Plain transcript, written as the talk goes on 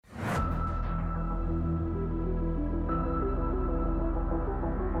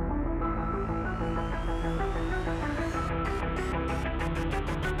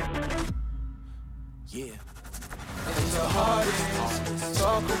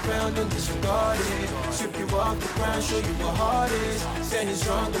Talk around and disregard it. Strip you off the ground, show you what heart is. Standing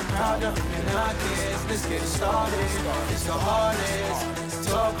strong and proud, nothing can knock it. Let's get it started, it's the hardest.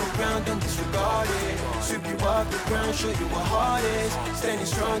 Talk around and disregard it. Strip you off the ground, show you what heart is. Standing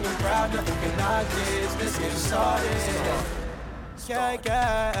strong and proud, nothing can knock it. Let's get it started. Yeah,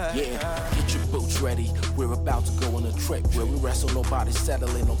 get your boots ready. We're about to go on a trip where we wrestle, nobody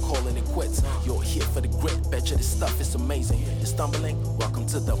settling or calling it quits. You're here for the grit, betcha this stuff is amazing. You're stumbling, welcome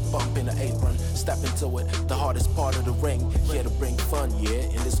to the bump in the apron. Step into it, the hardest part of the ring. Here to bring fun, yeah,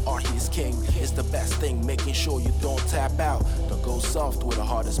 and this art he is king. It's the best thing, making sure you don't tap out. Don't go soft with the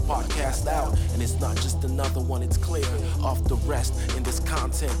hardest podcast out. And it's not just another one, it's clear. Off the rest, in this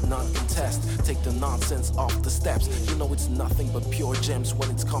content, none contest. Take the nonsense off the steps. You know it's nothing but pure gems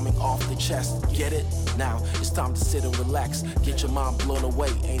when it's coming off the chest. Get it? Now it's time to sit and relax. Get your mind blown away,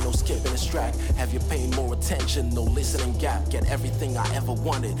 ain't no skipping this track. Have you paying more attention, no listening gap. Get everything I ever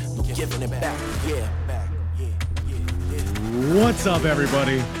wanted, no giving it back. Yeah. What's up,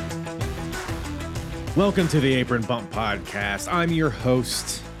 everybody? Welcome to the Apron Bump Podcast. I'm your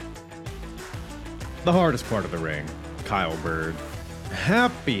host, the hardest part of the ring, Kyle Bird.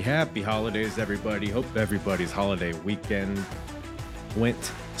 Happy holidays, everybody. Hope everybody's holiday weekend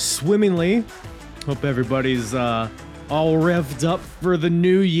went swimmingly. Hope everybody's all revved up for the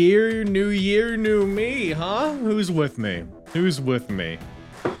new year. New year, new me, huh? Who's with me?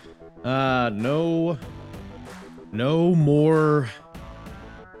 No more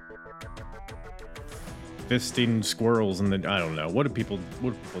fisting squirrels in the, I don't know. What do people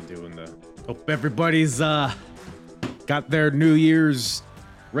do in the, hope everybody's got their New Year's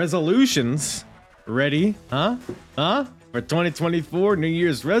resolutions ready, huh? For 2024, New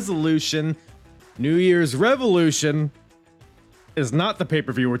Year's resolution, New Year's revolution is not the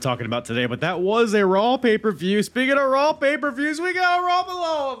pay-per-view we're talking about today, but that was a Raw pay-per-view. Speaking of Raw pay-per-views, we got Raw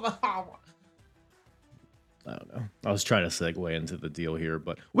below. I don't know. I was trying to segue into the deal here,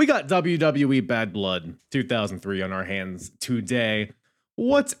 but we got WWE Bad Blood 2003 on our hands today.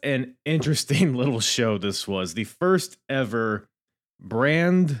 What an interesting little show this was. The first ever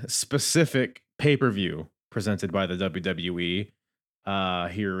brand-specific pay-per-view presented by the WWE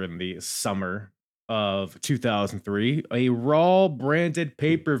here in the summer of 2003. A Raw branded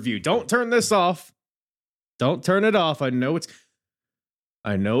pay-per-view. Don't turn this off. Don't turn it off. I know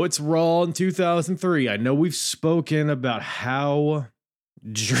it's Raw in 2003. I know we've spoken about how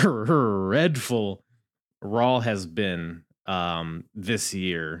dreadful Raw has been this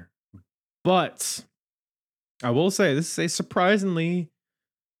year. But I will say this is a surprisingly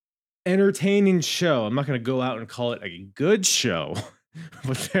entertaining show. I'm not going to go out and call it a good show,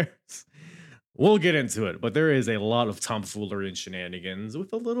 but we'll get into it. But there is a lot of tomfoolery and shenanigans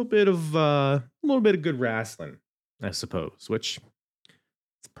with a little bit of good wrestling, I suppose, which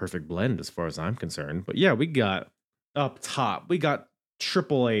it's a perfect blend as far as I'm concerned. But yeah, we got up top, we got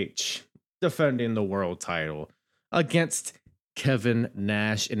Triple H defending the world title against Kevin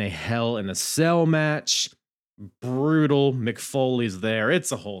Nash in a Hell in a Cell match. Brutal. McFoley's there.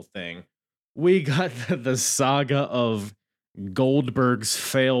 It's a whole thing. We got the saga of Goldberg's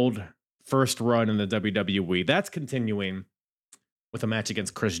failed first run in the WWE. That's continuing with a match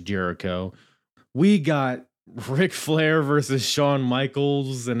against Chris Jericho. We got Ric Flair versus Shawn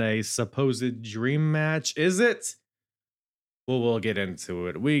Michaels in a supposed dream match. Is it? Well, we'll get into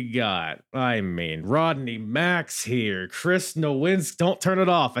it. We got, Rodney Max here. Chris Nowinski. Don't turn it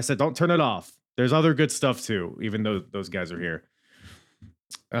off. I said don't turn it off. There's other good stuff too, even though those guys are here.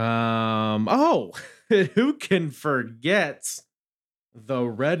 Who can forget the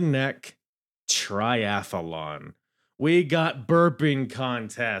redneck triathlon? We got burping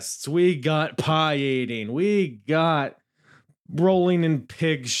contests. We got pie eating. We got rolling in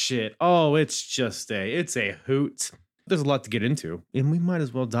pig shit. Oh, it's a hoot. There's a lot to get into, and we might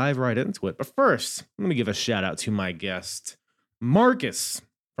as well dive right into it. But first, let me give a shout out to my guest, Marcus,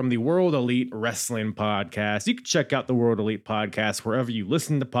 from the World Elite Wrestling Podcast. You can check out the World Elite Podcast wherever you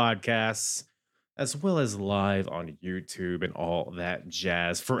listen to podcasts, as well as live on YouTube and all that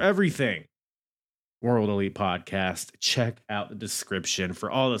jazz. For everything World Elite Podcast, check out the description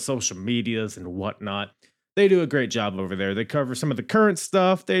for all the social medias and whatnot. They do a great job over there. They cover some of the current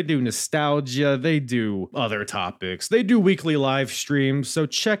stuff. They do nostalgia. They do other topics. They do weekly live streams. So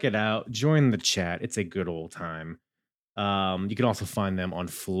check it out. Join the chat. It's a good old time. You can also find them on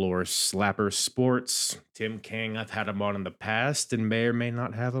Floor Slapper Sports. Tim King, I've had him on in the past and may or may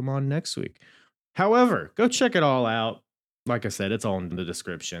not have him on next week. However, go check it all out. Like I said, it's all in the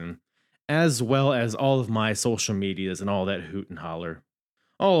description, as well as all of my social medias and all that hoot and holler.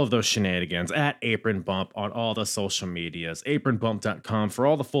 all of those shenanigans at Apron Bump on all the social medias. apronbump.com for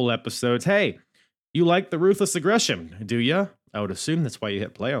all the full episodes. Hey, you like the ruthless aggression, do ya? I would assume that's why you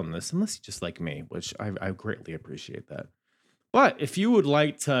hit play on this, unless you just like me, which I greatly appreciate that. But if you would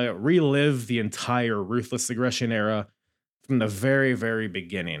like to relive the entire ruthless aggression era from the very, very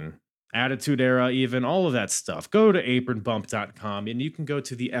beginning, Attitude Era, even all of that stuff, go to apronbump.com and you can go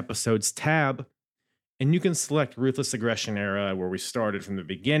to the episodes tab and you can select Ruthless Aggression Era, where we started from the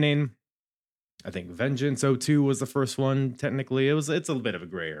beginning. I think Vengeance '02 was the first one. Technically, it's a bit of a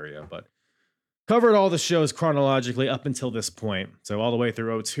gray area, but covered all the shows chronologically up until this point. So all the way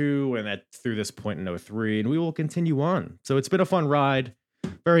through '02 and through this point in '03, and we will continue on. So it's been a fun ride,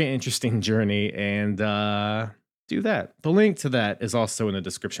 very interesting journey, and do that. The link to that is also in the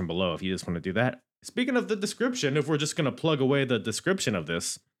description below if you just want to do that. Speaking of the description, if we're just going to plug away the description of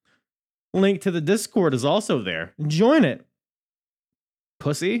this, link to the Discord is also there. Join it.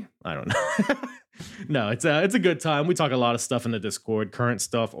 Pussy? I don't know. No, it's a good time. We talk a lot of stuff in the Discord, current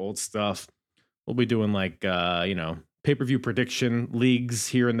stuff, old stuff. We'll be doing like pay-per-view prediction leagues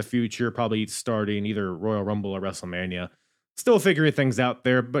here in the future, probably starting either Royal Rumble or WrestleMania. Still figuring things out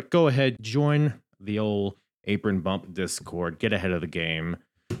there, but go ahead, join the old Apron Bump Discord. Get ahead of the game.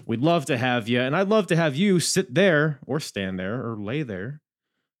 We'd love to have you, and I'd love to have you sit there or stand there or lay there.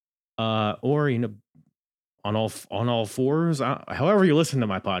 Or on all fours, however you listen to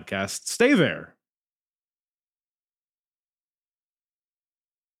my podcast, stay there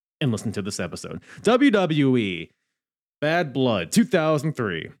and listen to this episode. WWE Bad Blood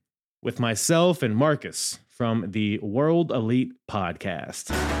 2003 with myself and Marcus from the World Elite Podcast.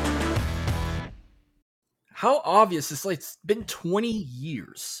 How obvious it's been 20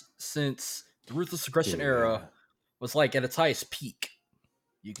 years since the Ruthless Aggression era was like at its highest peak.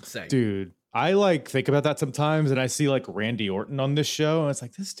 You could say, dude, I think about that sometimes, and I see like Randy Orton on this show, and it's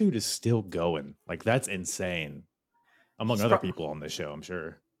like, this dude is still going. Like, that's insane. Among other people on this show, I'm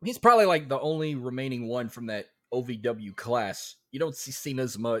sure. He's probably like the only remaining one from that OVW class. You don't see Cena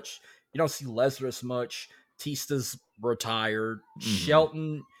as much. You don't see Lesnar as much. Tista's retired.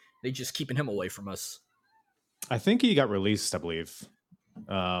 Shelton, they just keeping him away from us. I think he got released, I believe.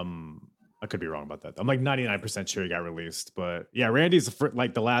 I could be wrong about that. I'm like 99% sure he got released, but yeah, Randy's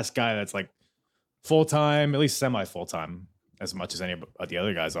like the last guy that's like full-time, at least semi-full-time, as much as any of the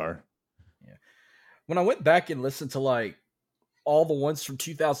other guys are. Yeah. When I went back and listened to like all the ones from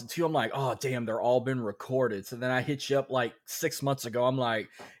 2002, I'm like, oh damn, they're all been recorded. So then I hit you up like 6 months ago. I'm like,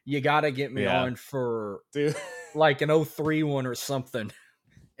 you gotta get me on for like an 03 one or something.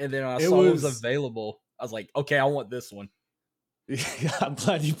 And then I saw it was available. I was like, okay, I want this one. Yeah, I'm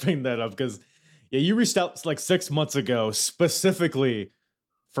glad you bring that up because, yeah, you reached out like 6 months ago specifically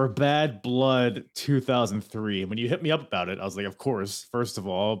for Bad Blood 2003. When you hit me up about it, I was like, of course, first of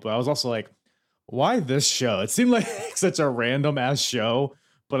all. But I was also like, why this show? It seemed like such a random ass show.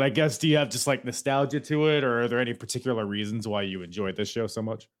 But I guess, do you have just like nostalgia to it? Or are there any particular reasons why you enjoyed this show so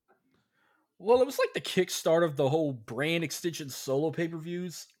much? Well, it was like the kickstart of the whole brand extension solo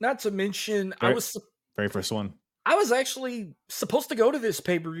pay-per-views. Not to mention, very first one. I was actually supposed to go to this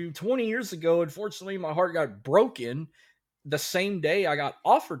pay-per-view 20 years ago. Unfortunately, my heart got broken the same day I got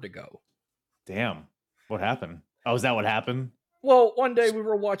offered to go. Damn. What happened? Oh, is that what happened? Well, one day we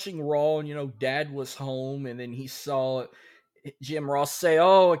were watching Raw and, Dad was home and then he saw Jim Ross say,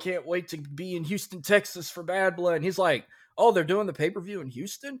 oh, I can't wait to be in Houston, Texas for Bad Blood. And he's like, oh, they're doing the pay-per-view in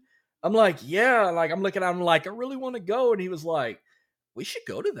Houston? I'm like, yeah. Like, I'm looking at him like, I really want to go. And he was like, we should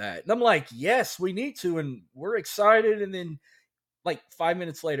go to that. And I'm like, yes, we need to. And we're excited. And then like 5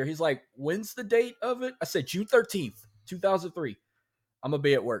 minutes later, he's like, when's the date of it? I said, June 13th, 2003. I'm going to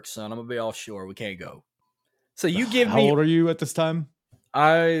be at work, son. I'm going to be offshore. We can't go. So you give me... How old are you at this time?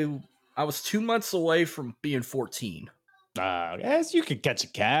 I was 2 months away from being 14. Yes, you could catch a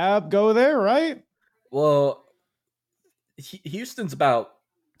cab, go there, right? Well, Houston's about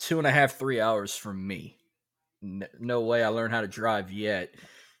 2.5, 3 hours from me. No way I learned how to drive yet.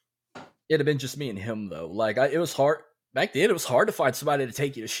 It'd have been just me and him, though. Like, it was hard. Back then, it was hard to find somebody to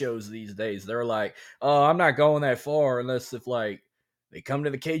take you to shows these days. They're like, oh, I'm not going that far unless if, like, they come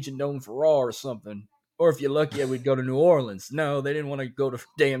to the Cajun Dome for Raw or something. Or if you're lucky, we'd go to New Orleans. No, they didn't want to go to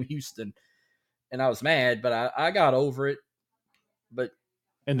damn Houston. And I was mad, but I got over it. But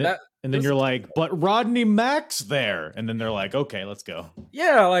and then you're like, but Rodney Mack's there. And then they're like, okay, let's go.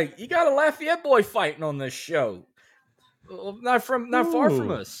 Yeah, like, you got a Lafayette boy fighting on this show. Not far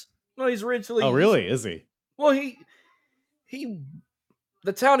from us. No, he's originally... Oh, really? Is he? Well,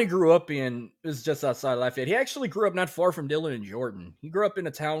 the town he grew up in is just outside Lafayette. He actually grew up not far from Dillon and Jordan. He grew up in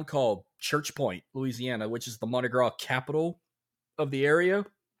a town called Church Point, Louisiana, which is the Mardi Gras capital of the area.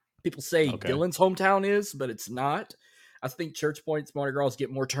 People say Okay. Dylan's hometown is, but it's not. I think Church Point's Mardi Gras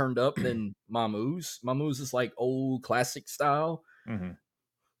get more turned up than Mamou's. Mamou's is like old classic style. Mm-hmm.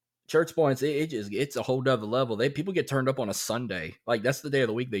 Church Point's it's a whole other level. People get turned up on a Sunday. Like that's the day of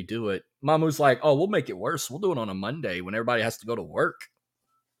the week they do it. Mamou's like, oh, we'll make it worse. We'll do it on a Monday when everybody has to go to work.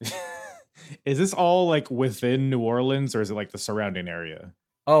 Is this all like within New Orleans or is it like the surrounding area?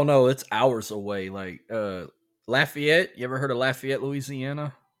 Oh no, it's hours away. Like Lafayette. You ever heard of Lafayette,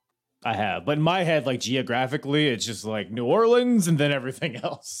 Louisiana? I have, but in my head, like geographically, it's just like New Orleans and then everything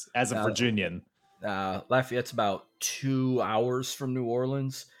else as a Virginian. Lafayette's about 2 hours from New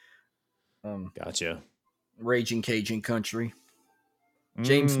Orleans. Gotcha. Raging Cajun country.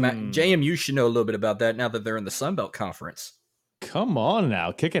 JMU should know a little bit about that now that they're in the Sun Belt Conference. Come on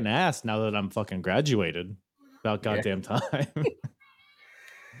now, kicking ass now that I'm fucking graduated. About goddamn time.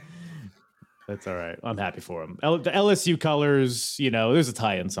 That's all right. I'm happy for him. The LSU colors, there's a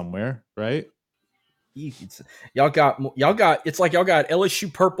tie-in somewhere, right? Y'all got. It's like y'all got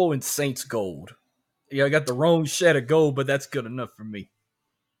LSU purple and Saints gold. Y'all got the wrong shade of gold, but that's good enough for me.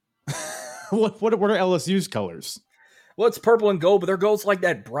 What are LSU's colors? Well, it's purple and gold, but their gold's like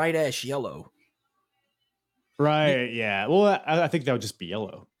that bright ass yellow. Right. Yeah. Well, I think that would just be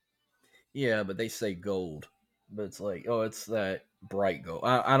yellow. Yeah, but they say gold. But it's like, oh, it's that bright gold.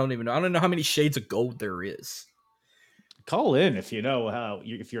 I don't even know. I don't know how many shades of gold there is. Call in if you know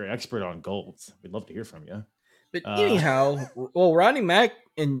if you're an expert on gold. We'd love to hear from you. But anyhow, well, Rodney Mack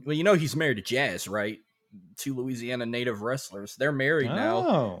and he's married to Jazz, right? Two Louisiana native wrestlers. They're married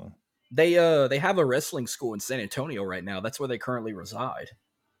now. They have a wrestling school in San Antonio right now. That's where they currently reside.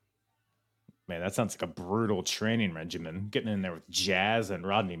 Man, that sounds like a brutal training regimen. Getting in there with Jazz and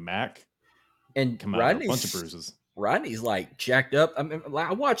Rodney Mack. And come out with a bunch of bruises. Rodney's like jacked up. I mean,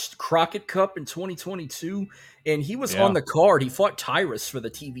 I watched Crockett Cup in 2022, and he was on the card. He fought Tyrus for the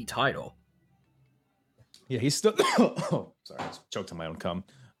TV title. Yeah, he's still. Oh, sorry, I choked on my own cum.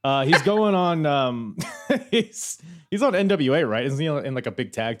 He's going on. He's on NWA, right? Isn't he in like a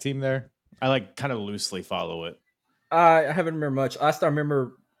big tag team there? I like kind of loosely follow it. I haven't remember much. Last I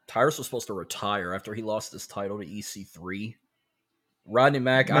remember, Tyrus was supposed to retire after he lost his title to EC3. Rodney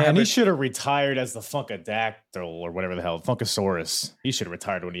Mack, he should have retired as the Funkadactyl or whatever the hell, Funkasaurus. He should have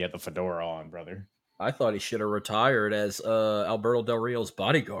retired when he had the fedora on, brother. I thought he should have retired as Alberto Del Rio's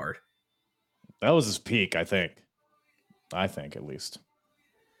bodyguard. That was his peak, I think. At least.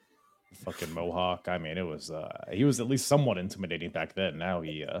 Fucking Mohawk. I mean, it was he was at least somewhat intimidating back then. Now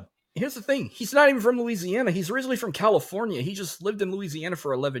he Here's the thing. He's not even from Louisiana. He's originally from California. He just lived in Louisiana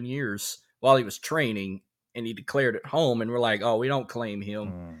for 11 years while he was training, and he declared it home, and we're like, oh, we don't claim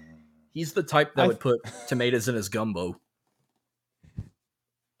him. He's the type that would put tomatoes in his gumbo.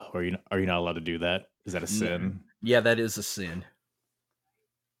 Are you not allowed to do that? Is that a sin? Yeah, that is a sin.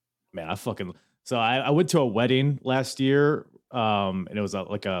 Man, I went to a wedding last year, and it was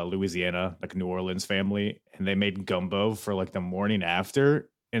like a Louisiana, like New Orleans family, and they made gumbo for like the morning after.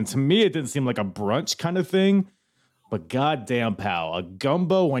 And to me, it didn't seem like a brunch kind of thing. But goddamn, pal, a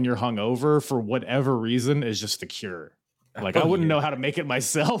gumbo when you're hungover for whatever reason is just a cure. Like, I wouldn't know how to make it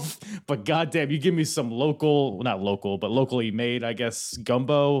myself, but goddamn, you give me some locally made, I guess,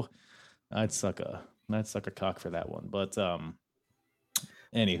 gumbo. I'd suck a cock for that one. But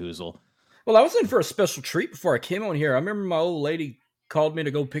any hoozle. Well, I was in for a special treat before I came on here. I remember my old lady called me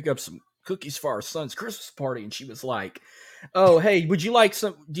to go pick up some cookies for our son's Christmas party, and she was like, oh, hey,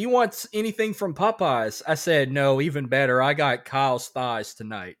 do you want anything from Popeyes? I said, no, even better. I got Kyle's thighs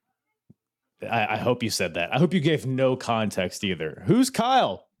tonight. I hope you said that. I hope you gave no context either. Who's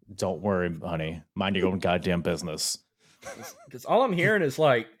Kyle? Don't worry, honey. Mind your own goddamn business. Because all I'm hearing is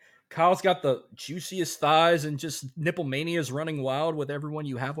like, Kyle's got the juiciest thighs and just nipple mania is running wild with everyone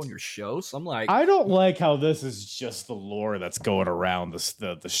you have on your show. So I'm like, I don't like how this is just the lore that's going around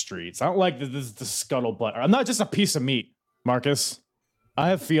the streets. I don't like this is the scuttlebutt. I'm not just a piece of meat, Marcus. I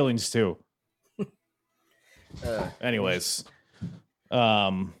have feelings too. Anyways,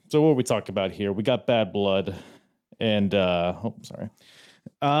 so what are we talking about here? We got Bad Blood, and but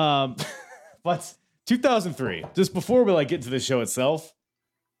 2003. Just before we get into the show itself.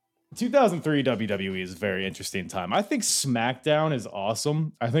 2003 WWE is a very interesting time. I think SmackDown is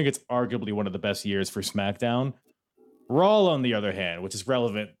awesome. I think it's arguably one of the best years for SmackDown. Raw, on the other hand, which is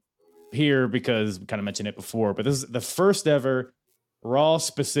relevant here because we kind of mentioned it before, but this is the first ever Raw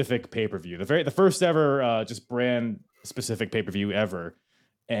specific pay-per-view. The first ever just brand specific pay-per-view ever.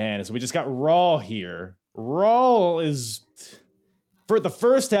 And so we just got Raw here. Raw is, for the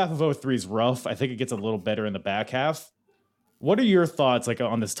first half of 03 is rough. I think it gets a little better in the back half. What are your thoughts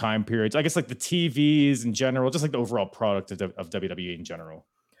on this time period? I guess the TVs in general, just the overall product of WWE in general.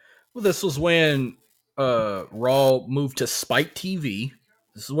 Well, this was when Raw moved to Spike TV.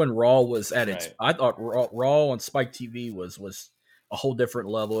 This is when Raw was at its. Right. I thought Raw on Spike TV was a whole different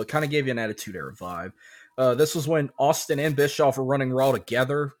level. It kind of gave you an Attitude Era vibe. This was when Austin and Bischoff were running Raw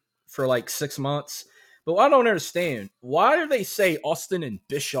together for like 6 months. But I don't understand, why do they say Austin and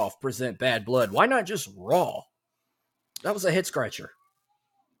Bischoff present Bad Blood? Why not just Raw? That was a head scratcher.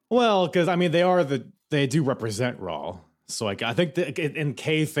 Well, because I mean, they do represent Raw. So like, I think that in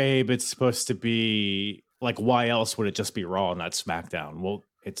kayfabe, it's supposed to be like, why else would it just be Raw, not SmackDown? Well,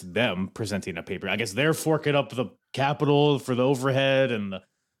 it's them presenting a paper. I guess they're forking up the capital for the overhead and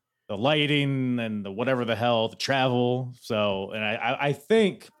the lighting and the whatever the hell, the travel. So, and I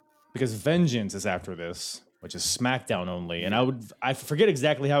think because Vengeance is after this, which is SmackDown only, and I forget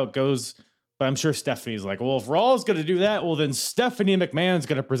exactly how it goes, but I'm sure Stephanie's like, well, if Raw's going to do that, well, then Stephanie McMahon's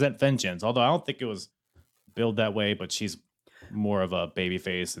going to present Vengeance. Although I don't think it was billed that way, but she's more of a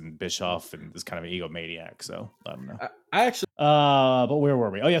babyface, and Bischoff and is kind of an egomaniac. So I don't know. I actually, But where were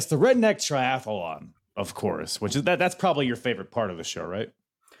we? Oh yes, the Redneck Triathlon, of course, which is that's probably your favorite part of the show, right?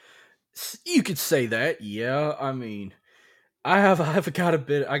 you could say that. Yeah, I mean, I've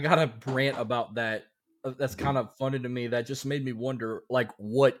got I got a rant about that. That's kind of funny to me. That just made me wonder, like,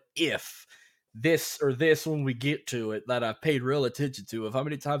 what if this or this when we get to it that I've paid real attention to, of how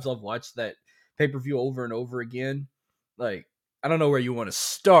many times I've watched that pay-per-view over and over again. Like, I don't know where you want to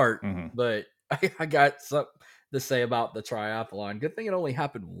start, but I got something to say about the triathlon. Good thing it only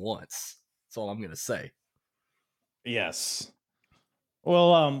happened once. That's all I'm gonna say. Yes.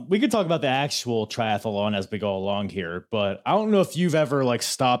 Well, we could talk about the actual triathlon as we go along here, but I don't know if you've ever like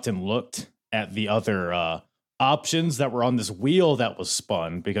stopped and looked at the other options that were on this wheel that was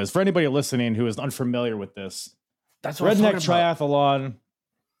spun. Because for anybody listening who is unfamiliar with this, That's what Redneck Triathlon,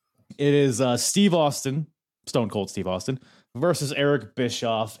 it is Steve Austin, Stone Cold Steve Austin, versus Eric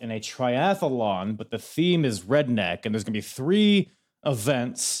Bischoff in a triathlon, but the theme is redneck, and there's going to be 3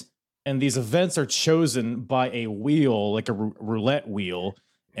 events. And these events are chosen by a wheel, like a roulette wheel.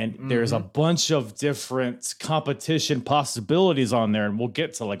 And there's a bunch of different competition possibilities on there. And we'll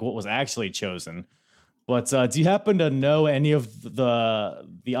get to like what was actually chosen. But do you happen to know any of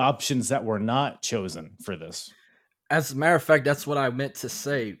the options that were not chosen for this? As a matter of fact, that's what I meant to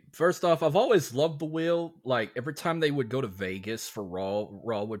say. First off, I've always loved the wheel. Like, every time they would go to Vegas for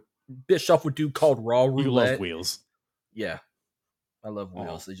Bischoff would do called Raw Roulette. You love wheels. Yeah. I love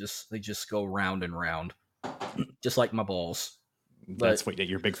wheels. They just go round and round, just like my balls. That's what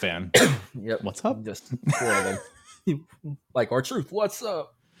you're a big fan. Yep. What's up? Just 4 of them. Like R-Truth. What's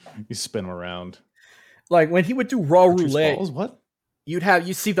up? You spin them around. Like when he would do Raw Roulette, balls? What?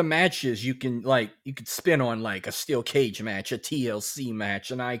 you see the matches. You could spin on like a steel cage match, a TLC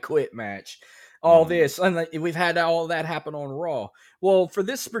match, an I Quit match. All this, and we've had all that happen on Raw. Well, for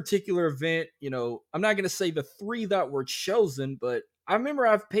this particular event, I'm not going to say the 3 that were chosen, but I remember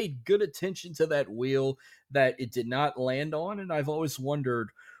I've paid good attention to that wheel that it did not land on, and I've always wondered,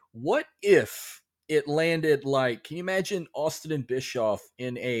 what if it landed like, can you imagine Austin and Bischoff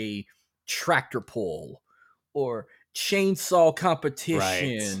in a tractor pull or chainsaw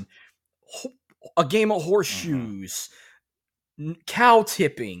competition, a game of horseshoes, cow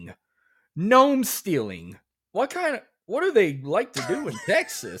tipping, gnome stealing? What do they like to do in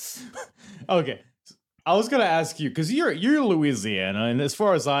Texas? Okay. I was gonna ask you, because you're Louisiana, and as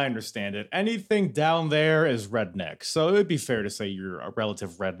far as I understand it, anything down there is redneck. So it would be fair to say you're a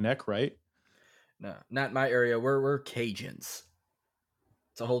relative redneck, right? No, not my area. We're Cajuns.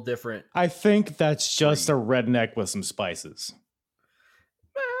 It's a whole different. I think that's just a redneck with some spices.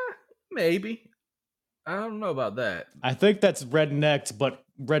 Maybe. I don't know about that. I think that's redneck,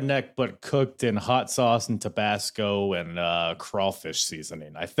 but cooked in hot sauce and Tabasco and crawfish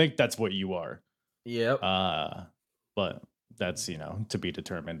seasoning. I think that's what you are. Yep. But that's to be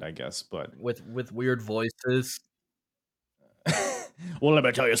determined, I guess. But with weird voices. Well, let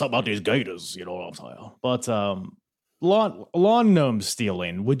me tell you something about these gators. You know what I'm saying? But lawn gnome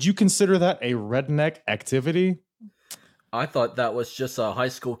stealing. Would you consider that a redneck activity? I thought that was just a high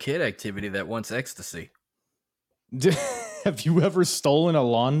school kid activity that wants ecstasy. Have you ever stolen a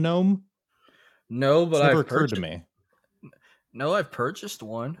lawn gnome? No, but it's never occurred to me. No, I've purchased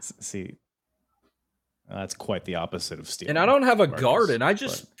one. See, that's quite the opposite of stealing. And I don't have a garden. I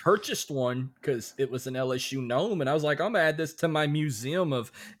just purchased one because it was an LSU gnome, and I was like, I'm gonna add this to my museum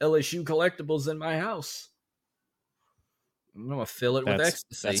of LSU collectibles in my house. I'm gonna fill it with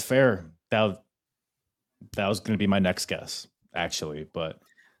ecstasy. That's fair. That was going to be my next guess, actually. But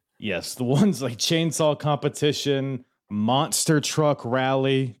yes, the ones like chainsaw competition, monster truck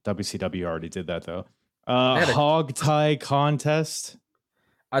rally. WCW already did that though. Hog tie contest.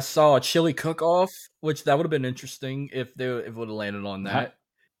 I saw a chili cook-off, which that would have been interesting if it would have landed on Ha- that.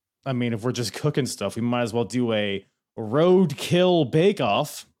 I mean, if we're just cooking stuff, we might as well do a roadkill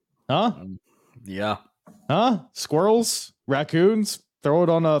bake-off, huh? Mm, yeah. Huh? Squirrels, raccoons, throw it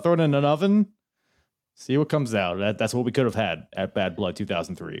in an oven. See what comes out. That's what we could have had at Bad Blood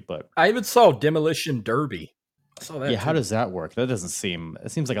 2003. But I even saw Demolition Derby. I saw that yeah, how too. does that work? That doesn't seem.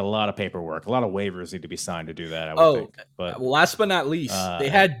 It seems like a lot of paperwork. A lot of waivers need to be signed to do that. I would Oh, think. But last but not least, they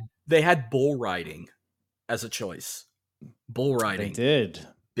uh, had bull riding as a choice. Bull they riding, did.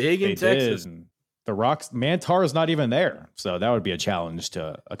 big in They Texas. did. The Rock's Mantar is not even there, so that would be a challenge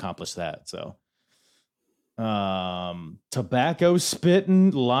to accomplish that. So, tobacco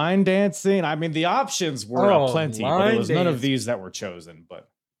spitting, line dancing. I mean, the options were Oh, aplenty, but there line was none of dance. these that were chosen. But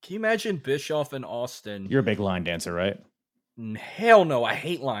Can you imagine Bischoff and Austin? you're a big line dancer, right? Hell no, I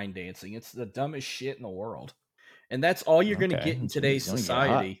hate line dancing. It's the dumbest shit in the world. And that's all you're going to Okay, get in jeez, today's you only get hot.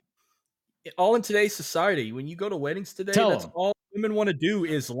 society. All in today's society, when you go to weddings today, Tell that's them. all women want to do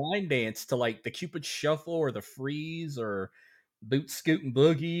is line dance to like the Cupid Shuffle or the Freeze or Boot Scoot and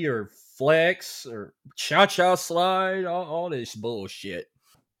Boogie or Flex or Cha Cha Slide, all this bullshit.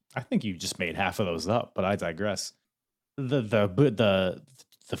 I think you just made half of those up, but I digress. The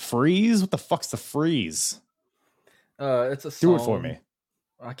freeze. What the fuck's the freeze? It's a song. Do it for me.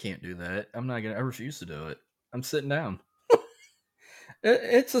 I can't do that. I refuse to do it. I'm sitting down.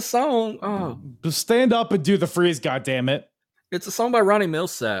 It's a song. Oh, Just stand up and do the freeze. God damn it! it's a song by Ronnie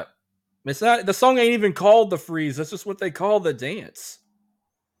Millsap. It's not the song ain't even called the freeze. That's just what they call the dance.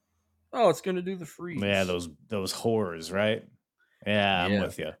 Oh, it's gonna do the freeze. Yeah, those whores, right? Yeah, I'm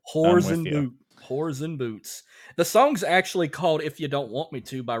with you. Whores and boots. The song's actually called "If You Don't Want Me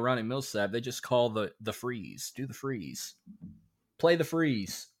To" by Ronnie Millsap. They just call the freeze. Do the freeze. Play the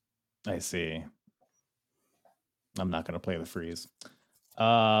freeze. I see. I'm not gonna play the freeze.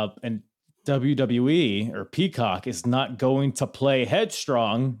 And WWE or Peacock is not going to play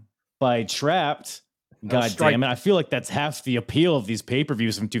Headstrong by Trapped. God damn it. I feel like that's half the appeal of these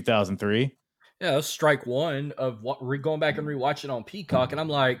pay-per-views from 2003. Yeah, that's strike one of going back and rewatching on Peacock. And I'm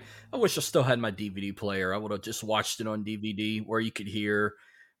like, I wish I still had my DVD player. I would have just watched it on DVD where you could hear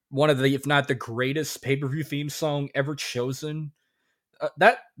one of the, if not the greatest pay-per-view theme song ever chosen.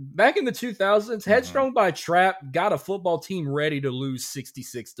 That back in the 2000s, Headstrong by Trap got a football team ready to lose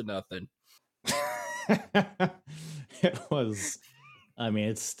 66-0. It was, I mean,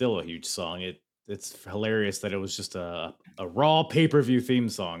 it's still a huge song. It's hilarious that it was just a Raw pay-per-view theme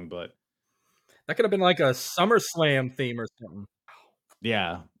song, but that could have been like a SummerSlam theme or something.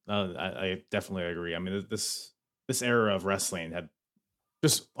 Yeah, I definitely agree. I mean, this era of wrestling had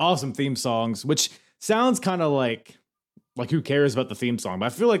just awesome theme songs, which sounds kind of like who cares about the theme song? But I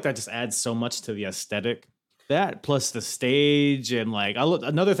feel like that just adds so much to the aesthetic. That plus the stage and like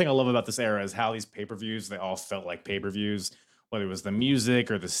another thing I love about this era is how these pay-per-views, they all felt like pay-per-views, whether it was the music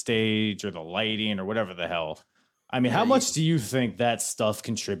or the stage or the lighting or whatever the hell. I mean, how much do you think that stuff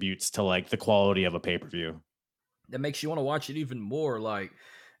contributes to like the quality of a pay-per-view? That makes you want to watch it even more. Like,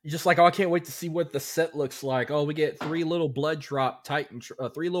 you're just like, oh, I can't wait to see what the set looks like. Oh, we get three little blood drops.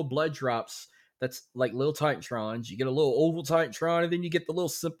 That's like little Titantrons. You get a little oval Titantron, and then you get the little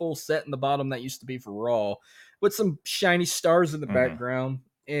simple set in the bottom that used to be for Raw with some shiny stars in the background.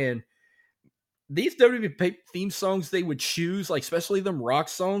 And these WWE theme songs they would choose, like especially them rock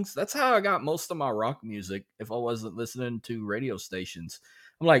songs, that's how I got most of my rock music if I wasn't listening to radio stations.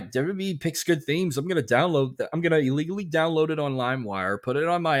 I'm like, WWE picks good themes. I'm going to download that. I'm going to illegally download it on LimeWire, put it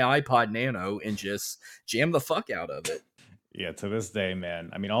on my iPod Nano, and just jam the fuck out of it. Yeah, to this day, man.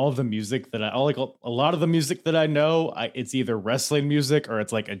 I mean, all of the music that a lot of the music that I know, it's either wrestling music or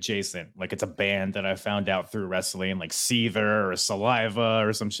it's like adjacent. Like it's a band that I found out through wrestling, like Seether or Saliva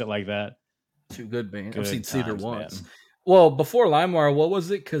or some shit like that. Two good bands. Good I've seen Seether times, once. man. Well, before LimeWire, what was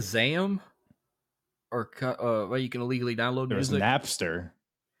it? Kazam? Or where you can illegally download There was music? Napster.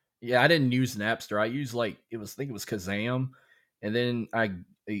 Yeah, I didn't use Napster. I used I think it was Kazam, and then I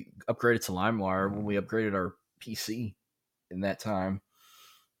upgraded to LimeWire when we upgraded our PC in that time.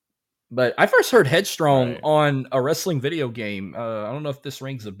 But I first heard Headstrong on a wrestling video game. I don't know if this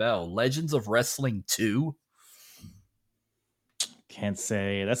rings a bell. Legends of Wrestling 2. Can't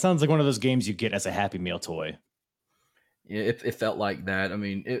say. That sounds like one of those games you get as a Happy Meal toy. Yeah, it felt like that. I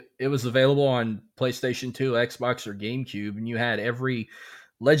mean, it was available on PlayStation 2, Xbox, or GameCube, and you had every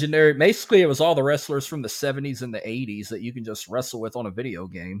legendary. Basically, it was all the wrestlers from the 70s and the 80s that you can just wrestle with on a video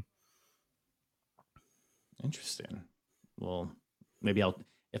game. Interesting. Well, maybe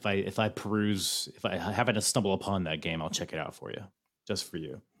if I happen to stumble upon that game, I'll check it out for you, just for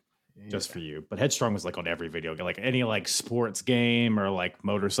you. just for you. But Headstrong was like on every video game, like any like sports game or like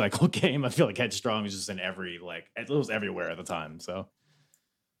motorcycle game. I feel like Headstrong was just in every like it was everywhere at the time. So,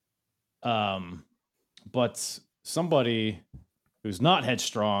 but somebody who's not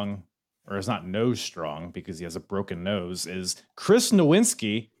headstrong or is not nose strong because he has a broken nose is Chris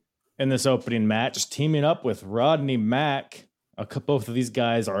Nowinski in this opening match, teaming up with Rodney Mack. Both of these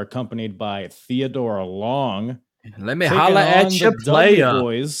guys are accompanied by Theodore Long. Let me holla at you, player.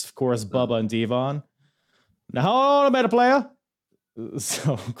 Boys, of course, Bubba and Devon. Now, hold on, meta player.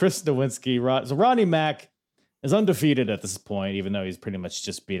 So Chris Nowinski, so Rodney Mack is undefeated at this point, even though he's pretty much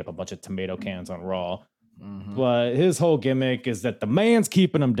just beat up a bunch of tomato cans on Raw. Mm-hmm. But his whole gimmick is that the man's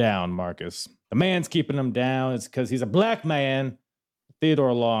keeping him down, Marcus. The man's keeping him down. It's because he's a black man.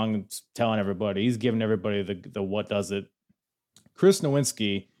 Theodore Long is telling everybody. He's giving everybody the what does it. Chris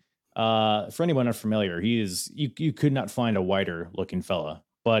Nowinski, for anyone unfamiliar, you could not find a whiter looking fella.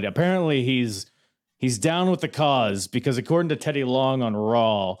 But apparently he's down with the cause because according to Teddy Long on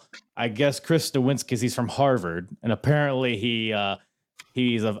Raw, I guess Chris Nowinski, he's from Harvard, and apparently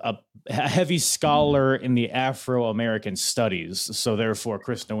he's a heavy scholar in the Afro-American studies. So therefore,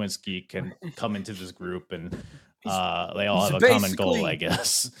 Chris Nowinski can come into this group and they all have a common goal, I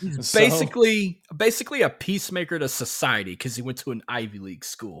guess. He's basically a peacemaker to society because he went to an Ivy League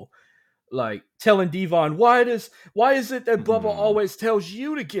school. Like telling Devon, why is it that Bubba always tells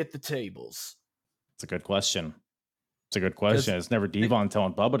you to get the tables? It's a good question. It's never Devon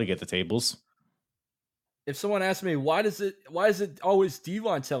telling Bubba to get the tables. If someone asks me, why is it always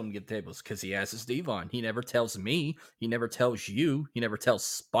Devon telling him to get the tables? Because he asks Devon. He never tells me. He never tells you. He never tells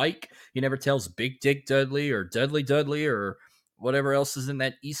Spike. He never tells Big Dick Dudley or Dudley or whatever else is in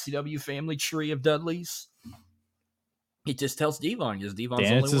that ECW family tree of Dudleys. He just tells Devon because Devon's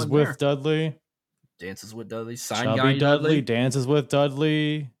dances the only one with there. Dudley. Dances with Dudley. Sign Chubby guy Dudley. Dances with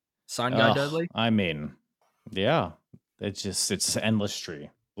Dudley. Sign guy Dudley. I mean, yeah. It's an endless tree.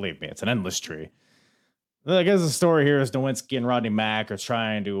 Believe me, it's an endless tree. I guess the story here is Nowinski and Rodney Mack are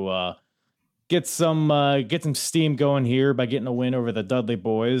trying to get some steam going here by getting a win over the Dudley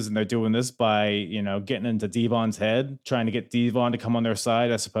boys, and they're doing this by getting into Devon's head, trying to get Devon to come on their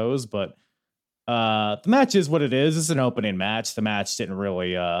side, I suppose. But the match is what it is. It's an opening match. The match didn't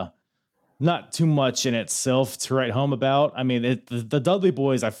really not too much in itself to write home about. I mean, the Dudley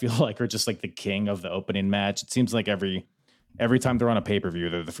boys, I feel like, are just like the king of the opening match. It seems like every time they're on a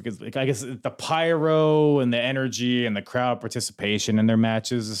pay-per-view, I guess the pyro and the energy and the crowd participation in their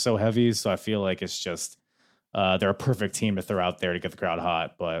matches is so heavy. So I feel like it's just they're a perfect team to throw out there to get the crowd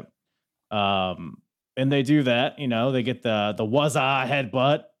hot. But and they do that, they get the wazza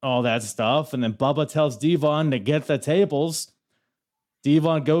headbutt, all that stuff, and then Bubba tells Devon to get the tables.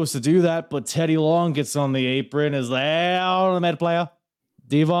 Devon goes to do that, but Teddy Long gets on the apron, is like, hey, hold on, player.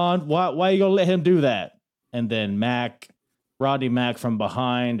 Devon, why you gonna let him do that? And then Rodney Mack from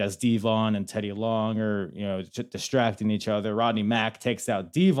behind, as Devon and Teddy Long are, distracting each other. Rodney Mack takes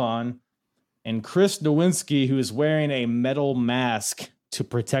out Devon, and Chris Nowinski, who is wearing a metal mask to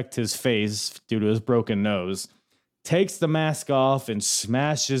protect his face due to his broken nose, takes the mask off and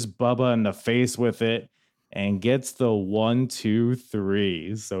smashes Bubba in the face with it and gets the 1, 2,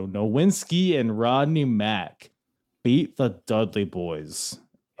 3. So Nowinski and Rodney Mack beat the Dudley boys.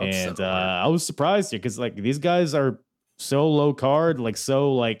 And I was surprised here because these guys are so low card, in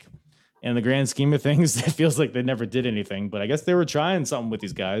the grand scheme of things, it feels like they never did anything. But I guess they were trying something with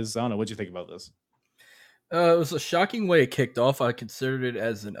these guys. I don't know. What'd you think about this? It was a shocking way it kicked off. I considered it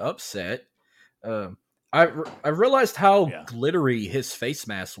as an upset. I realized how glittery his face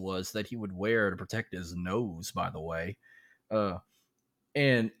mask was that he would wear to protect his nose, by the way.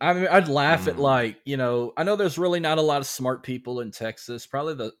 And I mean, I'd laugh at I know there's really not a lot of smart people in Texas.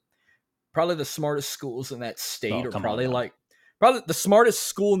 Probably the smartest schools in that state are probably the smartest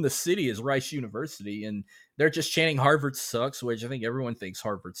school in the city is Rice University, and they're just chanting Harvard sucks, which I think everyone thinks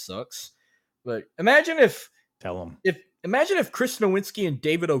Harvard sucks. But imagine if Chris Nowinski and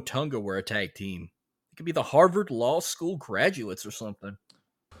David Otunga were a tag team. It could be the Harvard Law School graduates or something.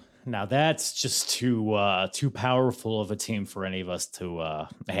 Now that's just too powerful of a team for any of us to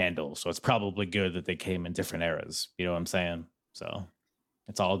handle. So it's probably good that they came in different eras. You know what I'm saying? So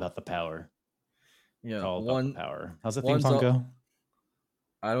it's all about the power. Yeah, about the power. How's the theme song go?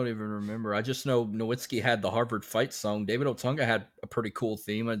 I don't even remember. I just know Nowinski had the Harvard fight song. David Otunga had a pretty cool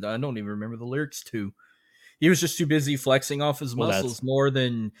theme. I don't even remember the lyrics to. He was just too busy flexing off his muscles more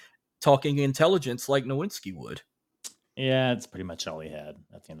than talking intelligence like Nowinski would. Yeah, it's pretty much all he had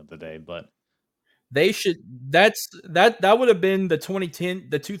at the end of the day. But they should. That would have been the 2010,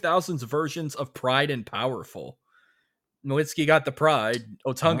 the 2000s versions of Pride and Powerful. Nowitzki got the pride.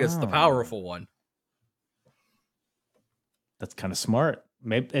 Otunga's the powerful one. That's kind of smart.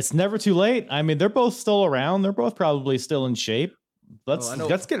 Maybe it's never too late. I mean, they're both still around. They're both probably still in shape.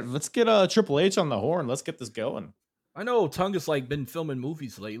 Let's get Triple H on the horn. Let's get this going. I know Otunga's like been filming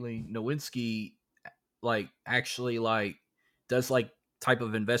movies lately. Nowinski actually does type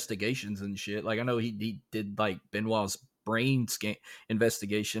of investigations and shit. Like I know he did like Benoit's brain scan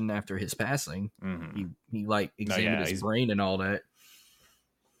investigation after his passing. Mm-hmm. He examined his brain and all that.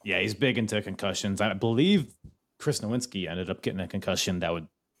 Yeah, he's big into concussions. I believe Chris Nowinski ended up getting a concussion that would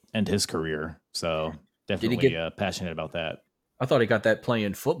end his career. So definitely passionate about that. I thought he got that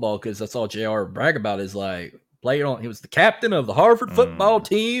playing football because that's all JR brag about is like played on. He was the captain of the Harvard football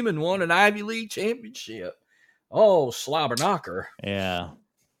team and won an Ivy League championship. Oh, slobber knocker. Yeah.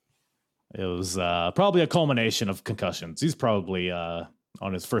 It was probably a culmination of concussions. He's probably on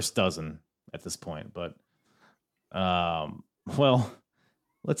his first dozen at this point. But, well,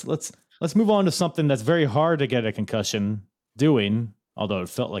 let's move on to something that's very hard to get a concussion doing, although it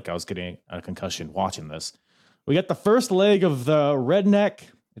felt like I was getting a concussion watching this. We got the first leg of the Redneck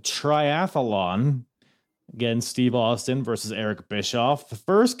Triathlon. Again, Steve Austin versus Eric Bischoff. The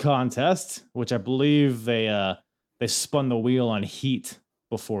first contest, which I believe they spun the wheel on heat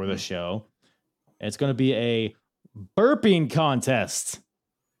before the show. It's going to be a burping contest.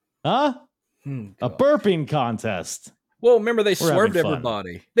 Huh? A burping contest. Well, remember they swerved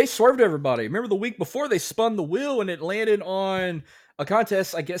everybody. They swerved everybody. Remember the week before they spun the wheel and it landed on a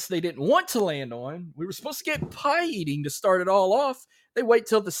contest I guess they didn't want to land on. We were supposed to get pie eating to start it all off. They wait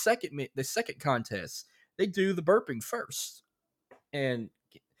till the second contest. They do the burping first. And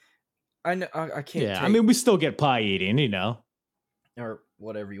I can't. Yeah, I mean, we still get pie eating, you know, or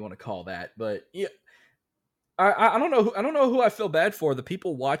whatever you want to call that. But yeah, I don't know. I don't know who I feel bad for. The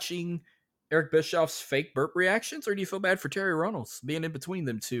people watching Eric Bischoff's fake burp reactions, or do you feel bad for Terry Runnels being in between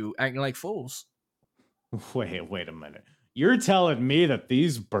them two, acting like fools? Wait a minute. You're telling me that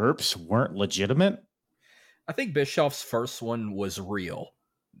these burps weren't legitimate? I think Bischoff's first one was real.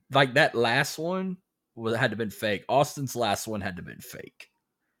 Like that last one had to have been fake. Austin's last one had to have been fake.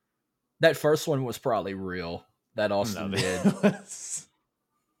 That first one was probably real. That Austin did.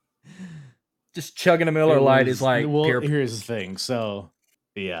 Just chugging a Miller Lite is like... Well, here's the thing. So,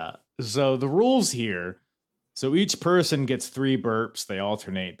 yeah. So the rules here. So each person gets 3 burps. They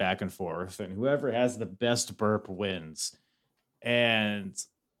alternate back and forth. And whoever has the best burp wins. And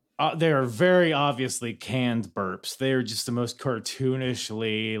they are very obviously canned burps. They are just the most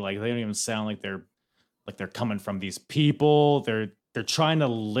cartoonishly... Like, they don't even sound like they're coming from these people. They're trying to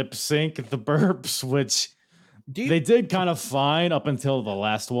lip sync the burps, which they did kind of fine up until the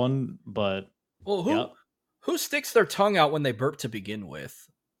last one. But who sticks their tongue out when they burp to begin with?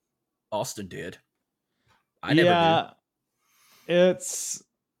 Austin did. I never did.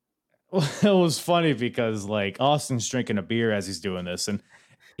 It was funny because like Austin's drinking a beer as he's doing this, and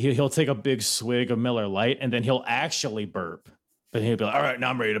he'll take a big swig of Miller Lite, and then he'll actually burp. But he'll be like, "All right, now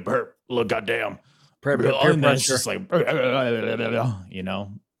I'm ready to burp. Look, goddamn." It's just like, you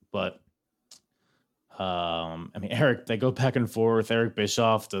know, but I mean, they go back and forth. Eric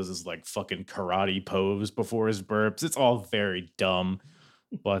Bischoff does this like fucking karate pose before his burps. It's all very dumb,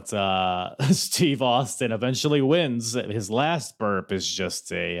 but Steve Austin eventually wins. His last burp is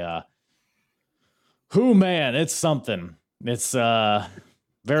just man, it's something. It's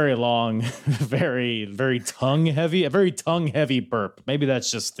very long, very, very tongue heavy, a very tongue heavy burp. Maybe that's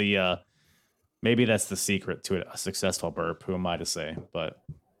just maybe that's the secret to a successful burp. Who am I to say? But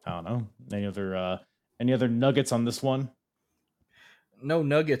I don't know. Any other nuggets on this one? No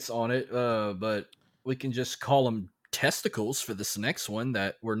nuggets on it, but we can just call them testicles for this next one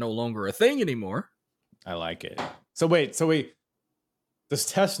that were no longer a thing anymore. I like it. So wait. Does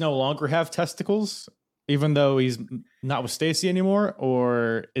Tess no longer have testicles, even though he's not with Stacy anymore?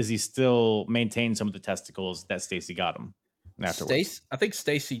 Or is he still maintain some of the testicles that Stacy got him? I think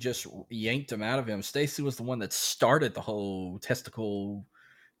Stacy just yanked him out of him. Stacy was the one that started the whole testicle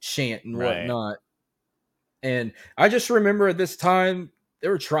chant and whatnot. And I just remember at this time they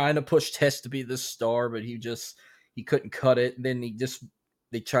were trying to push Tess to be this star, but he couldn't cut it. And then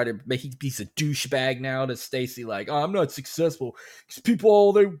they try to make he's a douchebag now to Stacy, like, "Oh, I'm not successful because people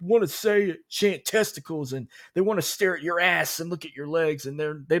all they want to say chant testicles and they want to stare at your ass and look at your legs and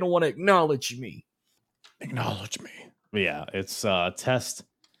they don't want to acknowledge me." Acknowledge me. But yeah, it's Tess.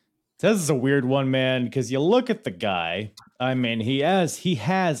 Tess is a weird one, man, because you look at the guy. I mean, he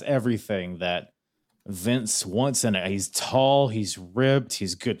has everything that Vince wants in it. He's tall, he's ripped,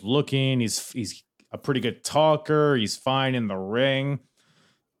 he's good looking, he's a pretty good talker, he's fine in the ring.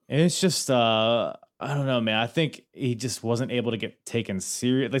 And it's just I don't know, man. I think he just wasn't able to get taken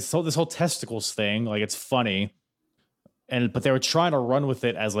serious. This whole testicles thing, like it's funny, but they were trying to run with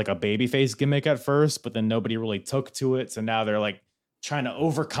it as like a babyface gimmick at first, but then nobody really took to it. So now they're like trying to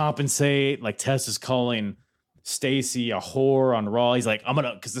overcompensate. Like Test is calling Stacy a whore on Raw. He's like,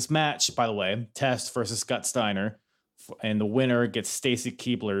 because this match, by the way, Test versus Scott Steiner, and the winner gets Stacy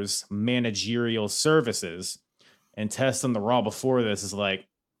Keebler's managerial services. And Test on the Raw before this is like,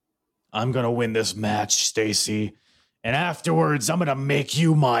 I'm going to win this match, Stacy. And afterwards, I'm going to make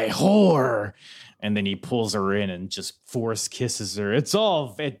you my whore. And then he pulls her in and just force kisses her. It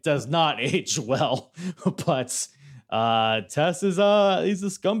does not age well. But Tess is he's a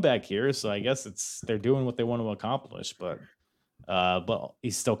scumbag here. So I guess they're doing what they want to accomplish. But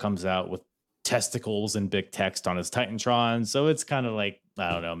he still comes out with testicles and big text on his Titantron. So it's kind of like,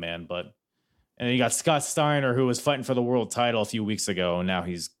 I don't know, man. And then you got Scott Steiner, who was fighting for the world title a few weeks ago. And now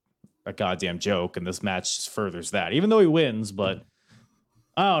he's a goddamn joke, and this match just furthers that. Even though he wins, but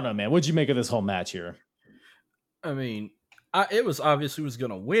I don't know, man. What'd you make of this whole match here? I mean, it was obvious who was going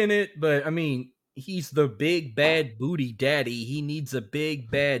to win it, but I mean, he's the big bad booty daddy. He needs a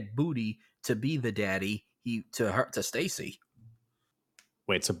big bad booty to be the daddy. To Stacy.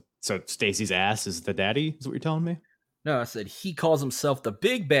 Wait, so Stacy's ass is the daddy? Is what you're telling me? No, I said he calls himself the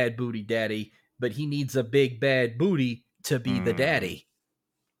big bad booty daddy, but he needs a big bad booty to be the daddy.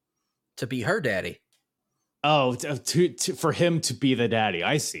 To be her daddy. Oh, for him to be the daddy.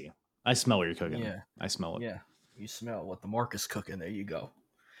 I see. I smell what you're cooking. Yeah. I smell it. Yeah. You smell what the Mark is cooking. There you go.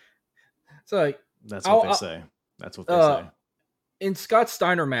 It's like, that's what they say. That's what they say. In Scott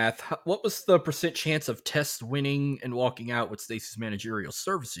Steiner math, what was the % chance of Test winning and walking out with Stacy's managerial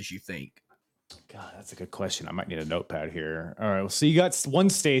services, you think? God, that's a good question. I might need a notepad here. All right. Well, so you got one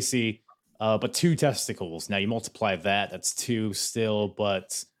Stacy, but 2 testicles. Now you multiply that. That's 2 still,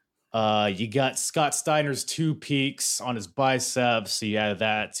 but you got Scott Steiner's 2 peaks on his biceps, so you add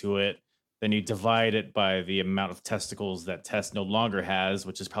that to it. Then you divide it by the amount of testicles that Test no longer has,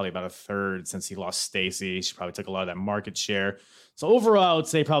 which is probably about a third since he lost Stacy. She probably took a lot of that market share. So overall, I would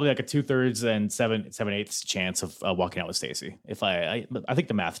say probably like a 2/3 and 7/8 chance of walking out with Stacy. If I think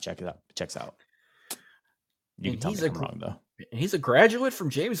the math checks out. You can tell me if I'm wrong though. He's a graduate from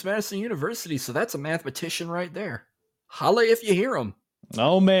James Madison University, so that's a mathematician right there. Holla if you hear him.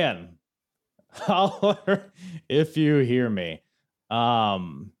 Oh man, holler if you hear me.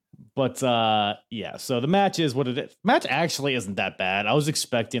 But yeah. So the match is what it is. Match actually isn't that bad. I was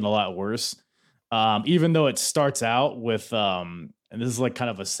expecting a lot worse. Even though it starts out with and this is like kind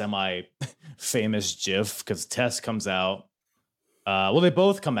of a semi-famous GIF because Tess comes out. Well, they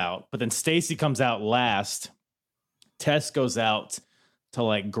both come out, but then Stacy comes out last. Tess goes out to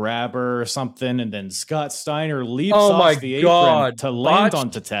like grab her or something, and then Scott Steiner leaps off the apron to land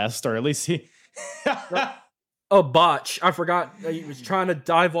onto Tess, or at least he. A botch. I forgot he was trying to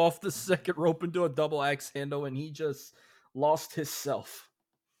dive off the second rope into a double axe handle, and he just lost himself.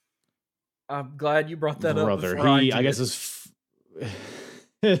 I'm glad you brought that up. I guess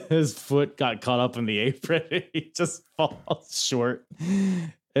his foot got caught up in the apron. He just falls short.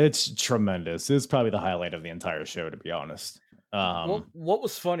 It's tremendous. It's probably the highlight of the entire show, to be honest. What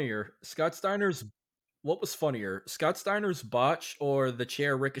was funnier, Scott Steiner's botch or the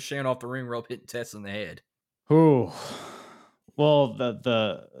chair ricocheting off the ring rope hitting Tess in the head? Ooh. Well,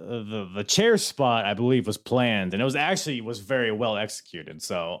 the chair spot, I believe, was planned, and it was very well executed.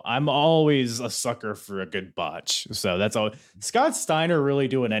 So I'm always a sucker for a good botch. So that's all. Scott Steiner really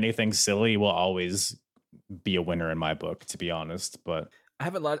doing anything silly will always be a winner in my book, to be honest. But I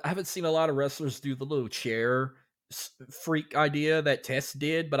haven't seen a lot of wrestlers do the little chair freak idea that Tess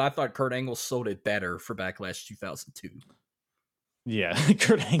did, but I thought Kurt Angle sold it better for Backlash 2002. Yeah,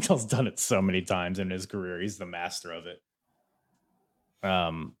 Kurt Angle's done it so many times in his career. He's the master of it.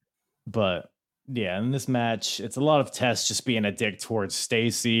 But yeah, in this match, it's a lot of Tess just being a dick towards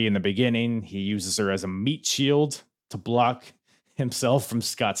Stacy in the beginning. He uses her as a meat shield to block himself from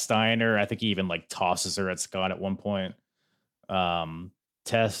Scott Steiner. I think he even like tosses her at Scott at one point.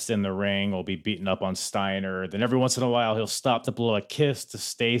 Tess in the ring will be beating up on Steiner. Then every once in a while, he'll stop to blow a kiss to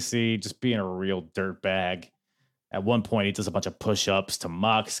Stacy, just being a real dirtbag. At one point, he does a bunch of push-ups to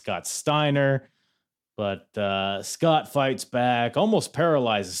mock Scott Steiner. But Scott fights back, almost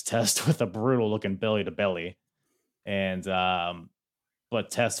paralyzes Test with a brutal-looking belly-to-belly. And but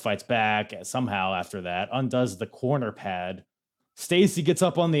Tess fights back somehow after that, undoes the corner pad. Stacy gets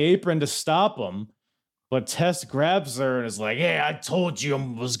up on the apron to stop him, but Tess grabs her and is like, "Hey, I told you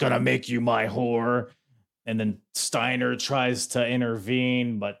I was going to make you my whore." And then Steiner tries to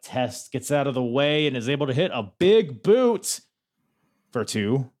intervene, but Tess gets out of the way and is able to hit a big boot for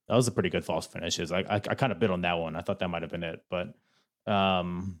 2. That was a pretty good false finishes. I kind of bid on that one. I thought that might have been it, but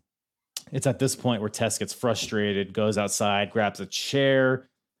it's at this point where Test gets frustrated, goes outside, grabs a chair,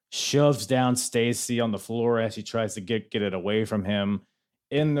 shoves down Stacy on the floor as she tries to get it away from him.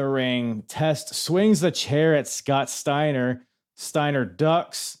 In the ring, Test swings the chair at Scott Steiner. Steiner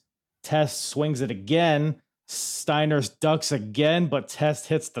ducks. Test swings it again. Steiner ducks again, but Test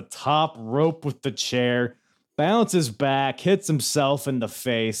hits the top rope with the chair, bounces back, hits himself in the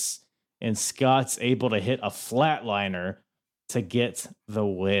face, and Scott's able to hit a flatliner to get the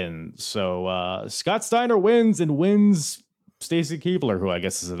win. So Scott Steiner wins Stacy Keibler, who I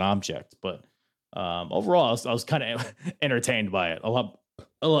guess is an object. But overall, I was kind of entertained by it. A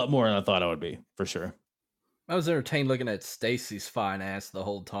lot more than I thought I would be, for sure. I was entertained looking at Stacy's fine ass the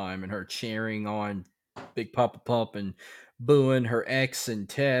whole time and her cheering on Big Papa Pump and booing her ex and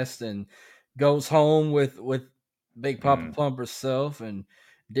Test, and goes home with Big Papa Pump herself and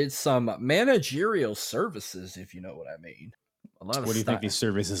did some managerial services, if you know what I mean. A lot of What do you think these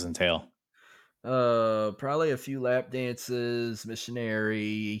services entail? Probably a few lap dances,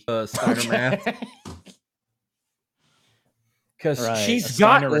 missionary, Steiner math. Because she's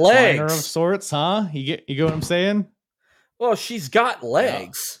got legs of sorts, huh? You get what I'm saying? Well, she's got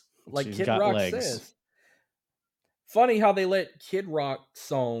legs, like Kid Rock says. Funny how they let Kid Rock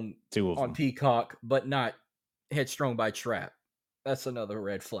song on Peacock, but not Headstrong by Trap. That's another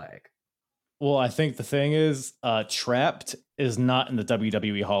red flag. Well, I think the thing is, Trapped is not in the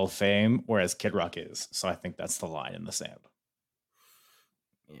WWE Hall of Fame, whereas Kid Rock is. So I think that's the line in the sand.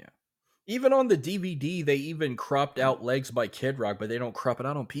 Yeah. Even on the DVD, they even cropped out Legs by Kid Rock, but they don't crop it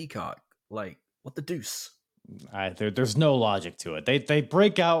out on Peacock. Like, what the deuce? There's no logic to it. They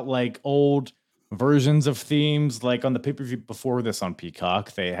break out like old versions of themes, like on the pay-per-view before this on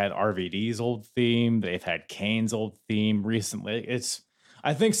Peacock. They had RVD's old theme. They've had Kane's old theme recently.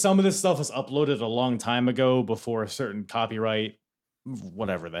 I think some of this stuff was uploaded a long time ago before a certain copyright,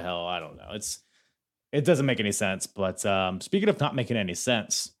 whatever the hell. I don't know. It doesn't make any sense. But speaking of not making any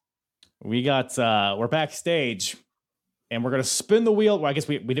sense, we're backstage and we're going to spin the wheel. Well, I guess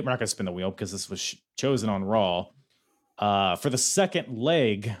we're not going to spin the wheel because this was chosen on Raw for the second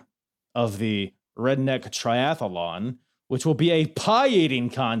leg of the Redneck Triathlon, which will be a pie eating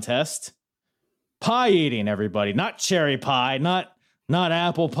contest. Pie eating, everybody, not cherry pie, not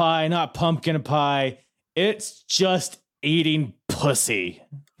apple pie, not pumpkin pie. It's just eating pussy.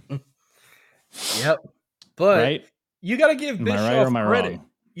 Yep. But right? You got to give Bischoff credit. Wrong?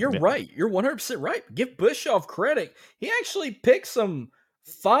 You're right. You're 100% right. Give Bischoff credit. He actually picked some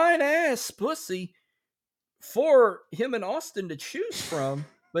fine ass pussy for him and Austin to choose from.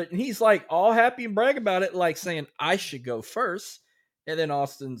 But he's like all happy and brag about it, like saying, I should go first. And then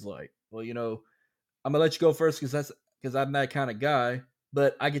Austin's like, well, I'm going to let you go first because I'm that kind of guy,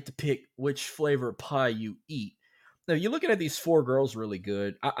 but I get to pick which flavor pie you eat. Now, you're looking at these four girls really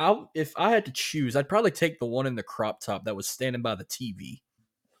good. If I had to choose, I'd probably take the one in the crop top that was standing by the TV.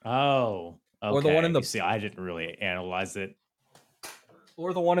 Oh, okay. Or the one in the... See, I didn't really analyze it.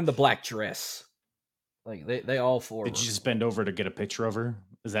 Or the one in the black dress. Like, they all four. Did you just bend over to get a picture of her?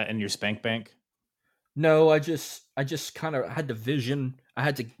 Is that in your spank bank? No, I just kind of had to vision. I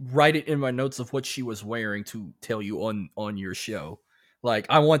had to write it in my notes of what she was wearing to tell you on your show. Like,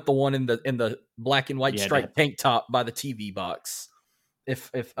 I want the one in the black and white striped tank top by the TV box. If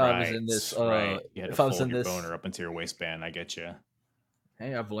I was in this, you had if to I was fold in your this boner up into your waistband, I get you.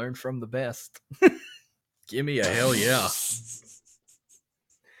 Hey, I've learned from the best. Give me a hell yeah.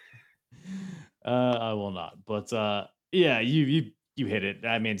 I will not, but yeah, you hit it.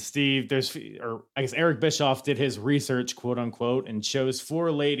 I mean, Steve, I guess Eric Bischoff did his research, quote unquote, and chose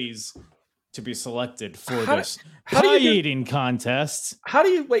 4 ladies to be selected for this pie eating contest. How do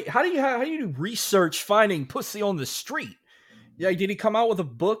you do research finding pussy on the street? Yeah, did he come out with a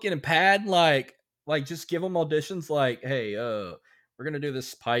book and a pad, like just give them auditions, like, hey, we're gonna do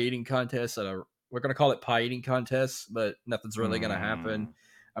this pie eating contest we're gonna call it pie eating contest, but nothing's really gonna happen.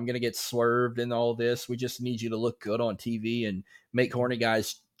 I'm gonna get swerved in all this. We just need you to look good on TV and make horny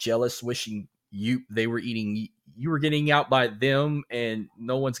guys jealous, wishing you were getting out by them, and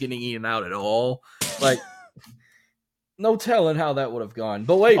no one's getting eaten out at all. Like, no telling how that would have gone.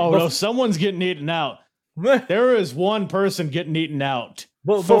 But wait, no, someone's getting eaten out. There is one person getting eaten out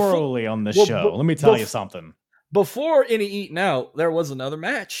thoroughly on the show. Let me tell you something. Before any eating out, there was another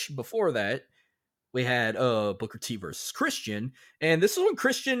match. Before that, we had Booker T versus Christian, and this is when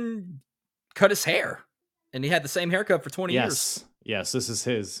Christian cut his hair, and he had the same haircut for 20 years. Yes, this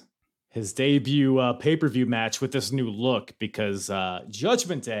is his debut pay-per-view match with this new look, because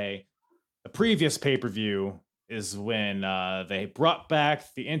Judgment Day, the previous pay-per-view, is when they brought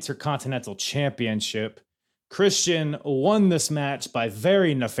back the Intercontinental Championship. Christian won this match by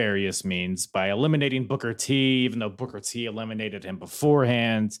very nefarious means by eliminating Booker T, even though Booker T eliminated him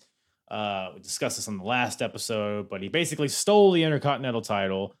beforehand. We discussed this on the last episode, but he basically stole the Intercontinental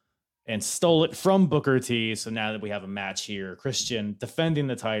title and stole it from Booker T. So now that we have a match here, Christian defending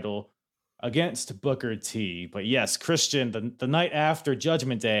the title against Booker T. But yes, Christian, the night after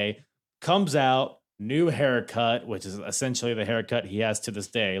Judgment Day, comes out, new haircut, which is essentially the haircut he has to this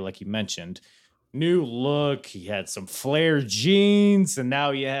day, like you mentioned. New look. He had some flare jeans, and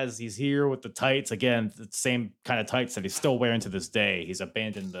now he's here with the tights again, the same kind of tights that he's still wearing to this day. He's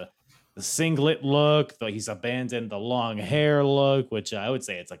abandoned the singlet look, though he's abandoned the long hair look, which I would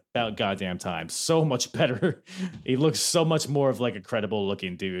say it's like about goddamn time. So much better. He looks so much more of like a credible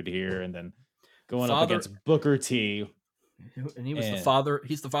looking dude here, and then going up against Booker T. And he was the father.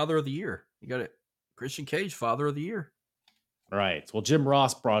 He's the father of the year. You got it. Christian Cage, father of the year. Right. Well, Jim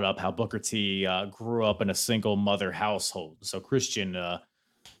Ross brought up how Booker T grew up in a single mother household. So Christian,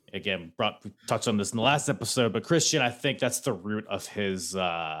 again, touched on this in the last episode, but Christian, I think that's the root of his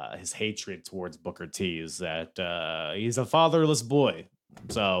hatred towards Booker T, is that he's a fatherless boy.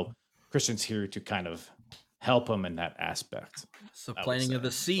 So Christian's here to kind of help him in that aspect. So planting of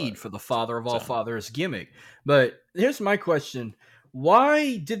the seed for the father of all fathers gimmick. But here's my question.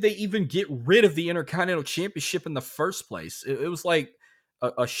 Why did they even get rid of the Intercontinental Championship in the first place? It was like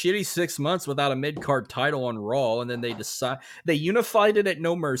a shitty 6 months without a mid-card title on Raw, and then they unified it at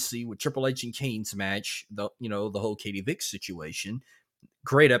No Mercy with Triple H and Kane's match, the whole Katie Vick situation.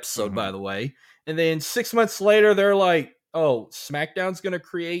 Great episode, by the way. And then 6 months later, they're like, oh, SmackDown's going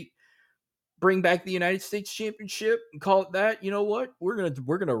to bring back the United States Championship and call it that. You know what? We're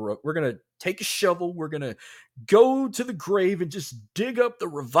gonna take a shovel. We're gonna go to the grave and just dig up the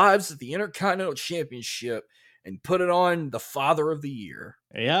revives of the Intercontinental Championship and put it on the Father of the Year.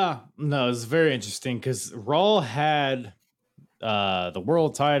 Yeah, no, it's very interesting because Raw had the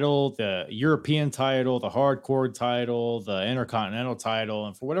world title, the European title, the hardcore title, the Intercontinental title,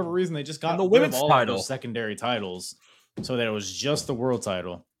 and for whatever reason, they just got the women's all title, of those secondary titles, so that it was just the world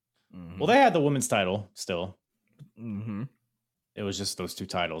title. Well, they had the women's title still. It was just those two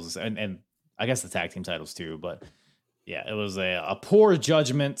titles, and I guess the tag team titles too. But yeah, it was a poor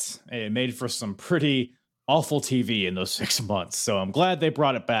judgment. It made for some pretty awful TV in those 6 months. So I'm glad they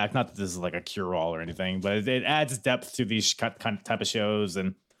brought it back. Not that this is like a cure-all or anything, but it adds depth to these kind of type of shows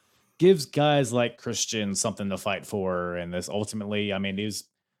and gives guys like Christian something to fight for. And this ultimately, I mean,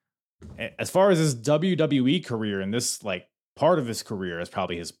 as far as his WWE career and this like part of his career is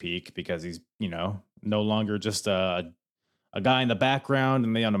probably his peak, because he's, no longer just a guy in the background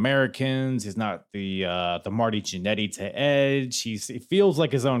and the Un-Americans. He's not the Marty Jannetty to Edge. He feels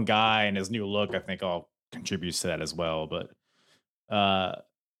like his own guy, and his new look, I think, all contributes to that as well. But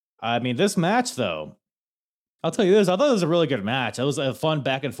I mean, this match, though, I'll tell you this, I thought it was a really good match. It was a fun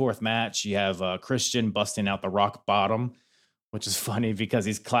back and forth match. You have Christian busting out the rock bottom, which is funny because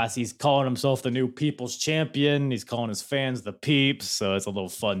he's classy. He's calling himself the new People's Champion. He's calling his fans the Peeps. So it's a little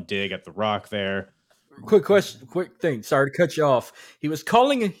fun dig at the Rock there. Quick question, quick thing. Sorry to cut you off. He was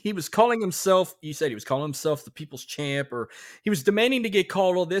calling himself. You said he was calling himself the People's Champ, or he was demanding to get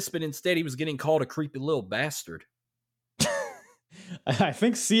called all this, but instead he was getting called a creepy little bastard. I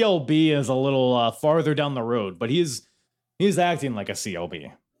think CLB is a little farther down the road, but he's acting like a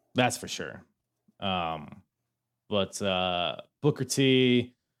CLB. That's for sure. But Booker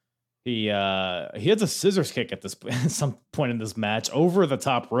T, he hits a scissors kick at some point in this match over the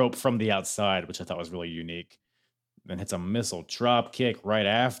top rope from the outside, which I thought was really unique. Then hits a missile drop kick right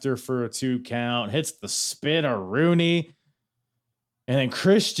after for a 2 count. Hits the spin-a-rooney. And then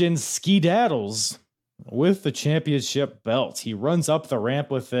Christian skedaddles with the championship belt. He runs up the ramp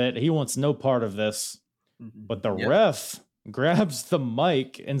with it. He wants no part of this. But the ref grabs the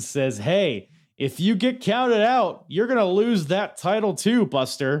mic and says, "Hey, if you get counted out, you're going to lose that title too,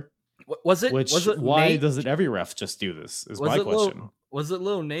 Buster." Why Nate? doesn't every ref just do this? Is my question. Was it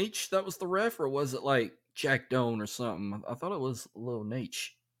Lil Nate that was the ref, or was it like Jack Doan or something? I thought it was Lil Nate.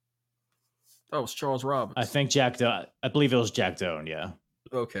 That was Charles Robbins. I think I believe it was Jack Doan, yeah.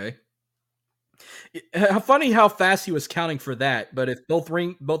 Okay. Funny how fast he was counting for that, but if both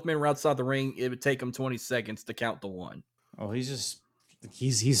men were outside the ring, it would take him 20 seconds to count the one. Oh, he's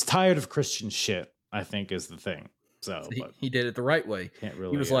tired of Christian shit, I think, is the thing. So he did it the right way. Can't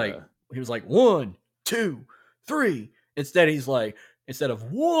really. He was like 1, 2, 3. Instead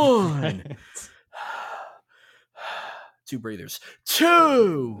of 1, 2 breathers,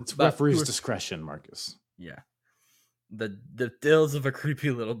 2. It's referee's discretion, Marcus. Yeah, the deals of a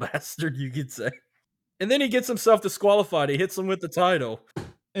creepy little bastard, you could say. And then he gets himself disqualified. He hits him with the title.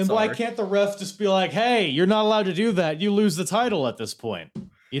 And why can't the ref just be like, hey, you're not allowed to do that. You lose the title at this point.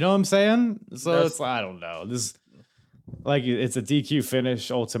 You know what I'm saying? So it's, I don't know. This, like, it's a DQ finish.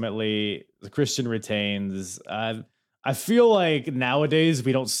 Ultimately, the Christian retains. I feel like nowadays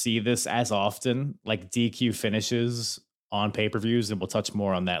we don't see this as often, like DQ finishes on pay-per-views, and we'll touch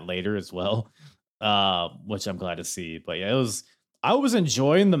more on that later as well, which I'm glad to see. But yeah, I was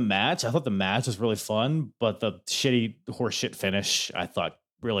enjoying the match. I thought the match was really fun, but the shitty horseshit finish, I thought,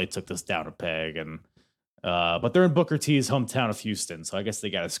 really took this down a peg. And but they're in Booker T's hometown of Houston, so I guess they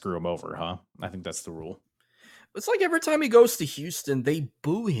got to screw him over, huh? I think that's the rule. It's like every time he goes to Houston, they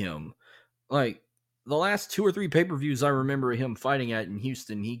boo him. Like the last 2 or 3 pay-per-views I remember him fighting at in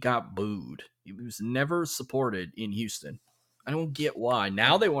Houston, he got booed. He was never supported in Houston. I don't get why.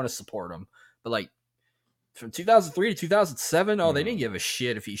 Now they want to support him, but like from 2003 to 2007, they didn't give a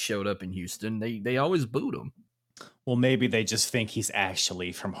shit if he showed up in Houston. They always booed him. Well, maybe they just think he's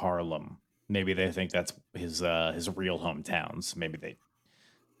actually from Harlem. Maybe they think that's his real hometowns. Maybe they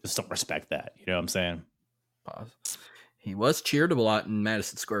just don't respect that. You know what I'm saying? He was cheered a lot in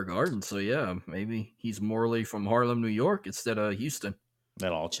Madison Square Garden, so yeah, maybe he's morally from Harlem, New York, instead of Houston.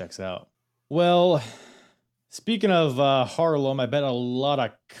 That all checks out. Well, speaking of Harlem, I bet a lot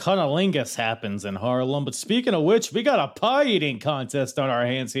of cunnilingus happens in Harlem. But speaking of which, we got a pie eating contest on our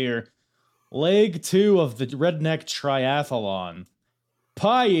hands here. Leg 2 of the Redneck Triathlon.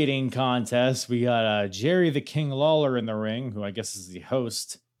 Pie eating contest. We got Jerry the King Lawler in the ring, who I guess is the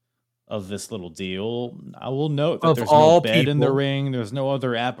host of this little deal. I will note that there's no bed in the ring. There's no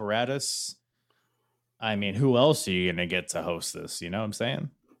other apparatus. I mean, who else are you going to get to host this? You know what I'm saying?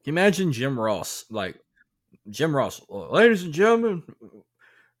 Imagine Jim Ross. Like, Jim Ross, ladies and gentlemen,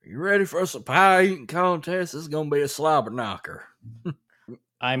 are you ready for us a pie eating contest? This is going to be a slobber knocker.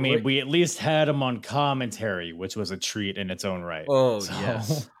 I mean, we at least had him on commentary, which was a treat in its own right. Oh,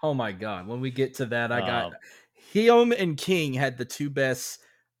 yes. Oh, my God. When we get to that, I got him and King had the two best,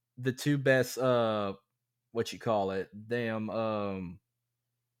 what you call it? Damn,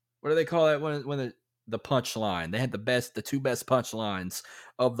 what do they call it when the punchline? They had the two best punchlines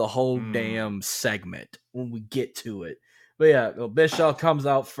of the whole damn segment when we get to it. But yeah, Bischoff comes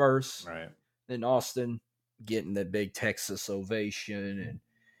out first. Right. Then Austin getting that big Texas ovation, and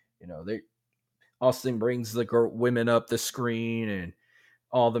Austin brings the women up the screen, and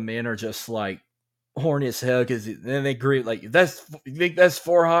all the men are just like horny as hell because then they agree like, you think that's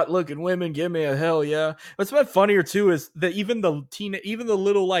 4 hot looking women? Give me a hell yeah. What's been funnier too is that even the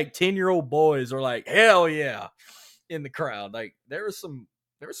little like 10-year-old boys are like hell yeah in the crowd. Like there were some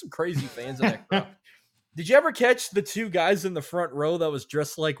crazy fans in that crowd. Did you ever catch the 2 guys in the front row that was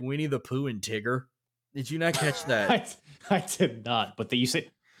dressed like Winnie the Pooh and Tigger? Did you not catch that? I did not, but you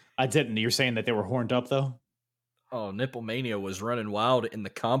say I didn't. You're saying that they were horned up though? Oh, Nipple Mania was running wild in the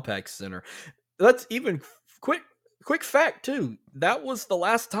Compaq Center. Let's even quick fact too. That was the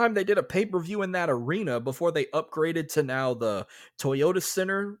last time they did a pay-per-view in that arena before they upgraded to now the Toyota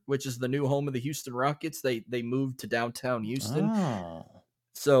Center, which is the new home of the Houston Rockets. They moved to downtown Houston. Oh.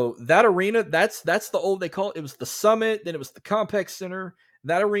 So that arena, that's the old, they call it was the Summit, then it was the Compaq Center.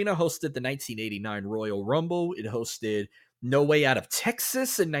 That arena hosted the 1989 Royal Rumble. It hosted No Way Out of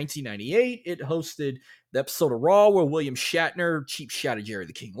Texas in 1998. It hosted the episode of Raw where William Shatner cheap shot at Jerry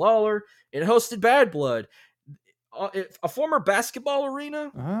the King Lawler. It hosted Bad Blood, a former basketball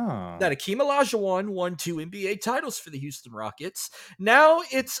arena that Akeem Olajuwon won 2 NBA titles for the Houston Rockets. Now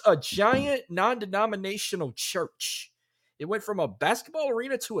it's a giant non-denominational church. It went from a basketball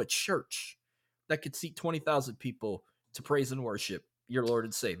arena to a church that could seat 20,000 people to praise and worship your Lord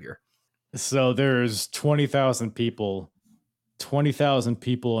and Savior. So there's 20,000 people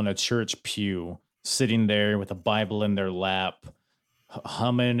in a church pew sitting there with a Bible in their lap,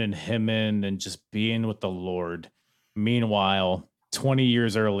 humming and hymning and just being with the Lord. Meanwhile, 20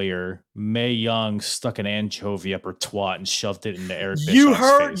 years earlier, Mae Young stuck an anchovy up her twat and shoved it into Eric Bischoff's You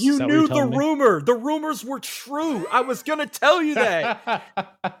heard? face. You knew the rumor. The rumors were true. I was going to tell you that.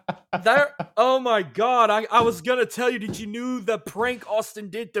 Oh my God. I was going to tell you, did you knew the prank Austin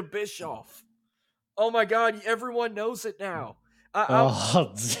did to Bischoff? Oh my God. Everyone knows it now.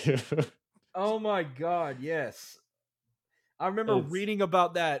 Dude. Oh my God. Yes. I remember reading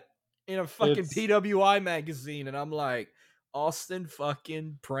about that in a fucking PWI magazine, and I'm like, Austin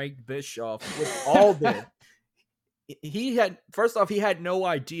fucking pranked Bischoff with all this. He had no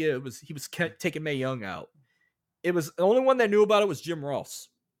idea he was taking Mae Young out. It was the only one that knew about it was Jim Ross.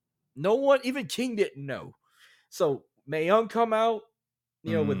 No one, even King, didn't know. So Mae Young come out,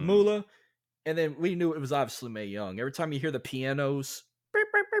 with Moolah, and then we knew it was obviously Mae Young. Every time you hear the pianos,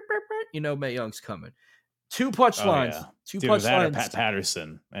 you know Mae Young's coming. Two Oh punchlines. yeah, Two dude, that or punchlines. Pat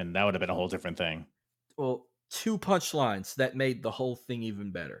Patterson, and that would have been a whole different thing. Well, two punchlines that made the whole thing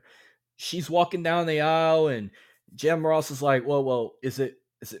even better. She's walking down the aisle, and Jim Ross is like, well, is it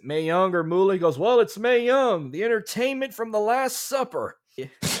Mae Young or Moolah? He goes, well, it's Mae Young, the entertainment from the Last Supper.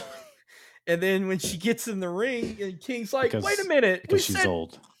 And then when she gets in the ring, and King's like, wait a minute. Because she's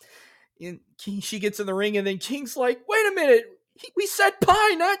old. And she gets in the ring, and then King's like, wait a minute. We said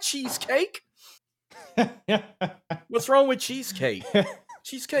pie, not cheesecake. What's wrong with cheesecake?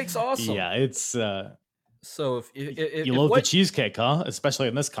 Cheesecake's awesome. Yeah, it's so if you love the cheesecake, huh? Especially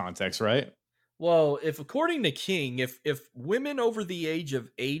in this context, right? Well, if according to King, if women over the age of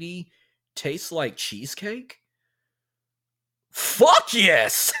 80 taste like cheesecake, fuck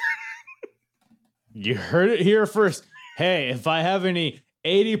yes. You heard it here first. Hey, if I have any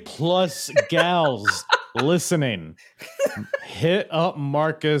 80 plus gals listening, hit up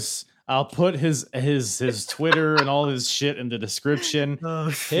Marcus. I'll put his Twitter and all his shit in the description.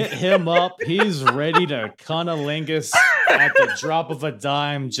 Hit him up. He's ready to cunnilingus at the drop of a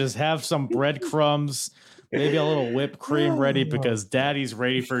dime. Just have some breadcrumbs, maybe a little whipped cream ready, because daddy's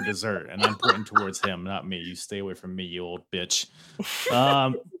ready for dessert. And I'm pointing towards him, not me. You stay away from me, you old bitch.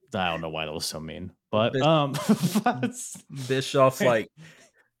 I don't know why that was so mean. But Bischoff's like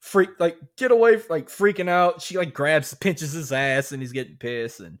get away, like freaking out. She like pinches his ass, and he's getting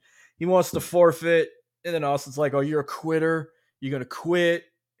pissed, and he wants to forfeit. And then Austin's like, oh, you're a quitter, you're gonna quit.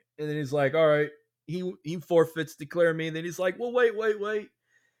 And then he's like, all right. He forfeits, declare me. And then he's like, well, wait.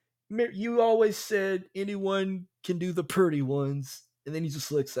 You always said anyone can do the pretty ones. And then he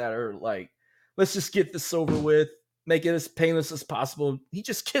just looks at her like, let's just get this over with, make it as painless as possible. He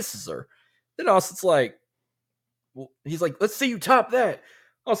just kisses her. Then Austin's like, well, he's like, let's see you top that.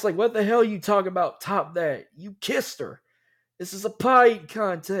 I was like, what the hell are you talking about? Top that? You kissed her. This is a pie eating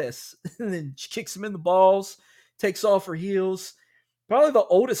contest. And then she kicks him in the balls, takes off her heels. Probably the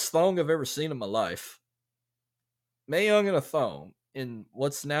oldest thong I've ever seen in my life. Mae Young in a thong in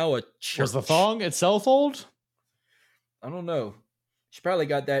what's now a church. Was the thong itself old? I don't know. She probably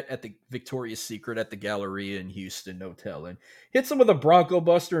got that at the Victoria's Secret at the Galleria in Houston, no telling. Hits him with a Bronco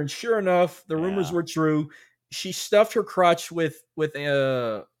Buster, and sure enough, the rumors were true. She stuffed her crotch with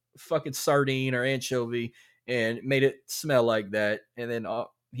a fucking sardine or anchovy and made it smell like that. And then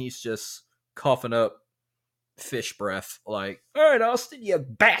he's just coughing up fish breath. Like, all right, Austin, you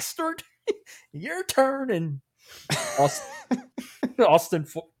bastard, your turn. And Austin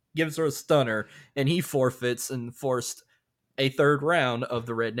gives her a stunner, and he forfeits and forced a third round of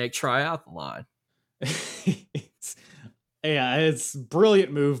the Redneck Triathlon. It's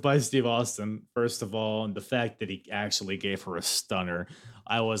brilliant move by Steve Austin, first of all, and the fact that he actually gave her a stunner.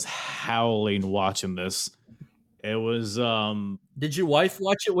 I was howling watching this. It was Did your wife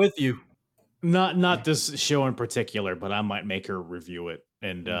watch it with you? Not this show in particular, but I might make her review it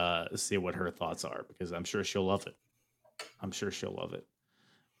and see what her thoughts are, because I'm sure she'll love it.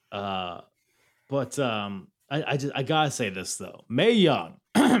 But I gotta say this though. Mae Young,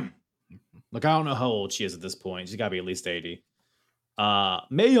 look, I don't know how old she is at this point. She's gotta be at least 80.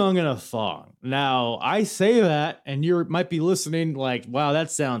 Mae Young in a thong. Now, I say that, and you might be listening like, wow,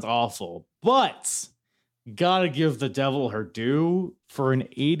 that sounds awful. But gotta give the devil her due for an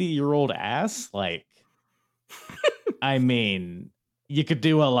 80-year-old ass. Like, I mean, you could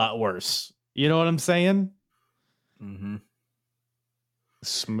do a lot worse. You know what I'm saying? Mm-hmm.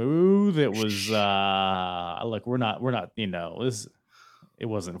 Smooth. It was look, we're not, it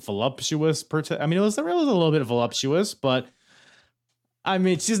wasn't voluptuous I mean, it was a little bit voluptuous, but I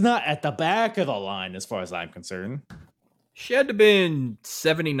mean, she's not at the back of the line as far as I'm concerned. She had to been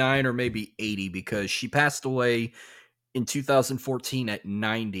 79 or maybe 80, because she passed away in 2014 at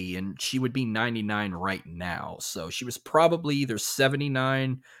 90, and she would be 99 right now. So she was probably either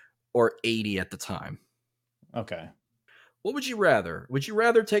 79 or 80 at the time. Okay. What would you rather? Would you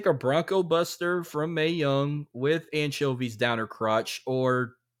rather take a Bronco Buster from Mae Young with anchovies down her crotch,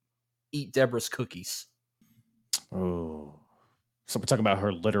 or eat Deborah's cookies? Oh. So we're talking about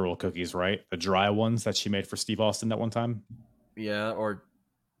her literal cookies, right? The dry ones that she made for Steve Austin that one time? Yeah, or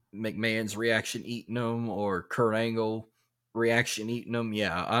McMahon's reaction eating them, or Kurt Angle reaction eating them.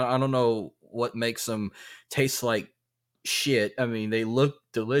 Yeah, I don't know what makes them taste like shit. I mean, they look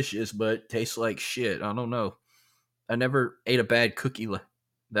delicious, but taste like shit. I don't know. I never ate a bad cookie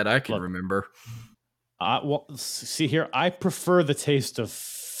that I can remember. Well, see here, I prefer the taste of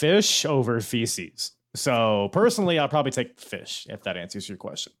fish over feces. So personally, I'll probably take fish, if that answers your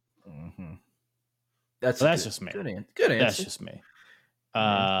question. Mm-hmm. That's just me. Good answer. That's just me.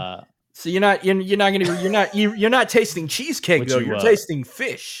 So you're not tasting cheesecake though. You're tasting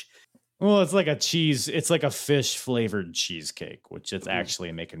fish. Well, it's like a cheese. It's like a fish flavored cheesecake, which is Ooh.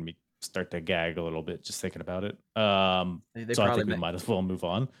 actually making me start to gag a little bit just thinking about it. They So I probably think we make might as well move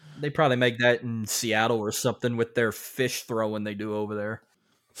on. they probably make that in Seattle or something with their fish throwing they do over there.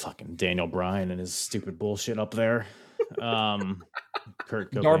 Fucking Daniel Bryan and his stupid bullshit up there. Um,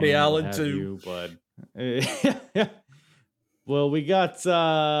 Kurt Darby Cobain, what Allin have too. you? But well, we got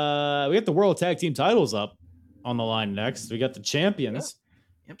the World Tag Team titles up on the line next. We got the champions,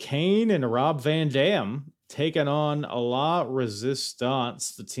 Yep. Kane and Rob Van Dam, taking on La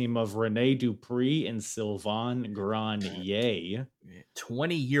Resistance, the team of Rene Dupree and Sylvain Grenier.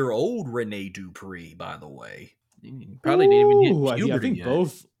 20-year-old Rene Dupree, by the way. He probably didn't even hit Ooh, I puberty think yet.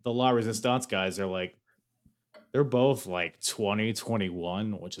 both the La Resistance guys are like, they're both like 20,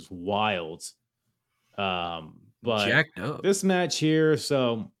 21, which is wild. But Jacked up. this match here,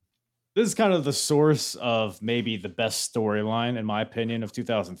 so this is kind of the source of maybe the best storyline, in my opinion, of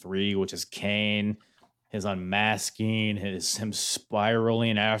 2003, which is Kane, his unmasking, him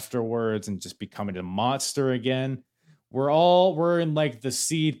spiraling afterwards and just becoming a monster again. We're in like the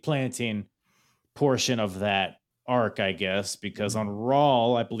seed planting portion of that arc, I guess, because on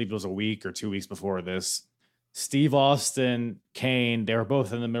Raw, I believe it was a week or 2 weeks before this, Steve Austin, Kane, they were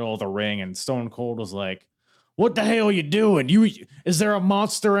both in the middle of the ring, and Stone Cold was like, "What the hell are you doing? Is there a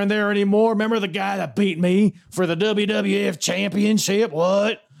monster in there anymore? Remember the guy that beat me for the WWF championship?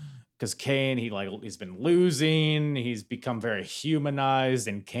 What?" Because Kane, he's been losing, he's become very humanized,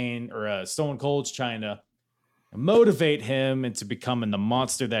 and Stone Cold's trying to motivate him into becoming the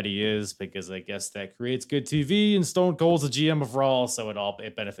monster that he is, because I guess that creates good TV, and Stone Cold's the GM of Raw, so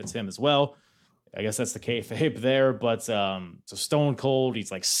it benefits him as well. I guess that's the kayfabe there, but so Stone Cold, he's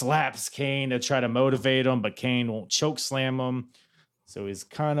like slaps Kane to try to motivate him, but Kane won't choke slam him. So he's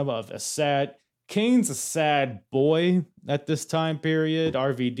kind of Kane's a sad boy at this time period.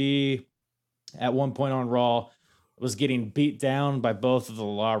 RVD at one point on Raw was getting beat down by both of the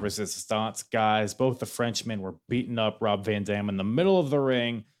La Resistance guys. Both the Frenchmen were beating up Rob Van Dam in the middle of the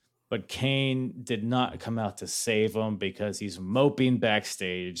ring, but Kane did not come out to save him because he's moping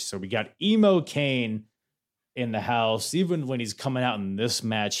backstage. So we got emo Kane in the house. Even when he's coming out in this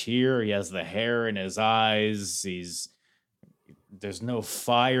match here, he has the hair in his eyes. There's no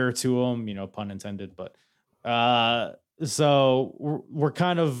fire to him, pun intended. But so we're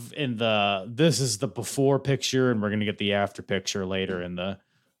kind of in this is the before picture, and we're gonna get the after picture later in the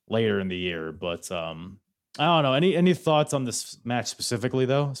year. But I don't know. Any thoughts on this match specifically,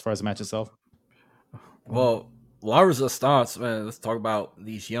 though, as far as the match itself? Well, La Resistance, man, let's talk about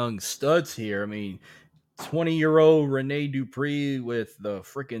these young studs here. I mean, 20-year-old Rene Dupree with the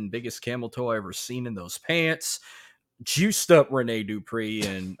freaking biggest camel toe I ever seen in those pants. Juiced up Rene Dupree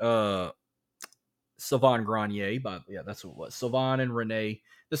and Sylvain Grenier. But yeah, that's what it was. Sylvain and Rene.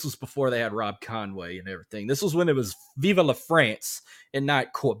 This was before they had Rob Conway and everything. This was when it was Vive la France and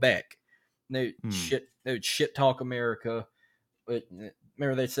not Quebec. They would shit talk America. But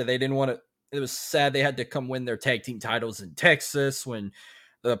remember, they said they didn't want to. It was sad they had to come win their tag team titles in Texas when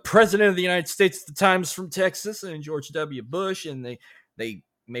the president of the United States at the time is from Texas, and George W. Bush, and they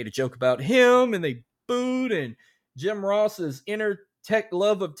made a joke about him and they booed, and Jim Ross's inner tech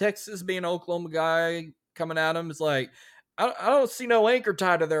love of Texas, being an Oklahoma guy, coming at him is like, I don't see no anchor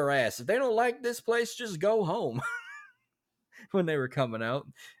tied to their ass. If they don't like this place, just go home. When they were coming out.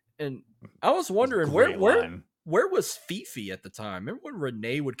 And I was wondering where was Fifi at the time? Remember when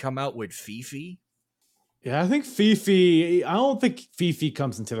Renee would come out with Fifi? Yeah, I think Fifi. I don't think Fifi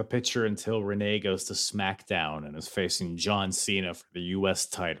comes into the picture until Renee goes to SmackDown and is facing John Cena for the U.S.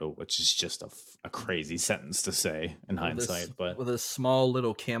 title, which is just a crazy sentence to say in hindsight. But with a small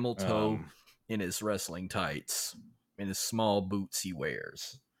little camel toe in his wrestling tights, in his small boots he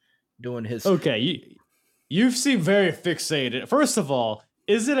wears, doing his. Okay, you seem very fixated. First of all,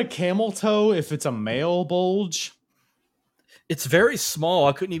 is it a camel toe if it's a male bulge? It's very small.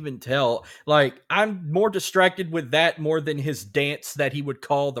 I couldn't even tell. Like, I'm more distracted with that more than his dance that he would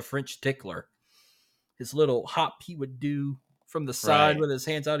call the French tickler. His little hop he would do from the side with his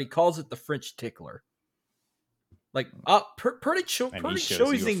hands out. He calls it the French tickler. Like, pretty choosing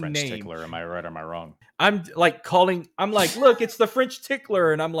French name. Tickler. Am I right or am I wrong? I'm like, look, it's the French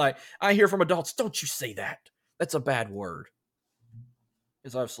tickler. And I'm like, I hear from adults, don't you say that. That's a bad word.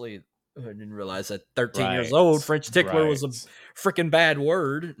 It's obviously... I didn't realize at 13 years old, French tickler was a freaking bad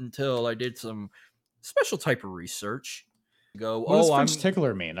word until I did some special type of research. What does French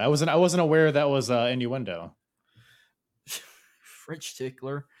tickler mean? I wasn't aware that was innuendo. French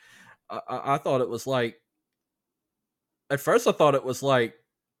tickler. I thought it was like, at first I thought it was like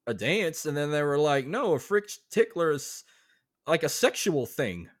a dance, and then they were like, no, a French tickler is like a sexual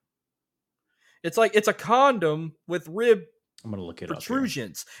thing. It's like it's a condom with rib I'm gonna look it up here.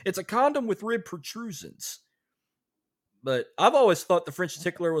 protrusions. It's a condom with rib protrusions. But I've always thought the French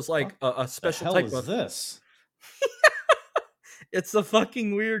tickler was like a special The hell type is of. this? It's a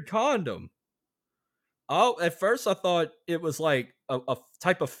fucking weird condom. Oh, at first I thought it was like a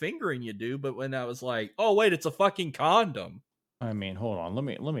type of fingering you do, but when I was like, oh wait, it's a fucking condom. I mean, hold on. Let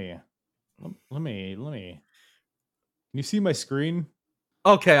me. Can you see my screen?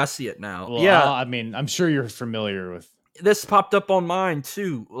 Okay, I see it now. Well, Yeah, I mean, I'm sure you're familiar with. this popped up on mine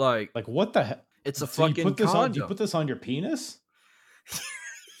too. Like What the hell? it's a So you fucking put this condom. on? Do you put this on your penis?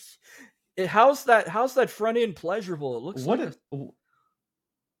 How's that front end pleasurable? It looks What? like a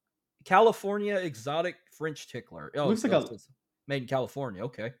California exotic French tickler. Oh, Looks like it's made in California.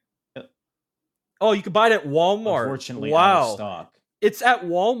 Okay. Uh, Oh, you can buy it at Walmart. Unfortunately, wow. out of stock. It's at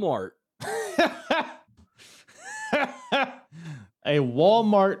Walmart. A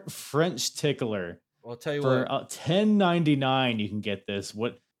Walmart French tickler. I'll tell you For what. $10.99, you can get this.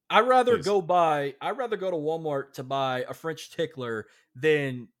 What? I'd rather Please. go to Walmart to buy a French tickler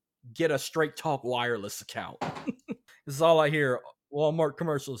than get a Straight Talk wireless account. This is all I hear. Walmart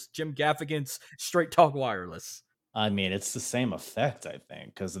commercials. Jim Gaffigan's Straight Talk wireless. I mean, it's the same effect, I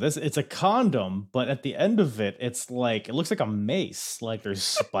think, because it's a condom, but at the end of it, it looks like a mace. Like there's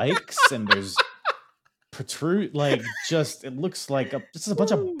spikes and there's protrude. Like it looks like just a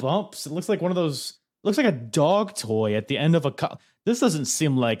bunch of bumps. It looks like one of those. Looks like a dog toy at the end of a. This doesn't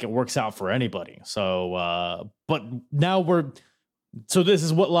seem like it works out for anybody. So, but now So this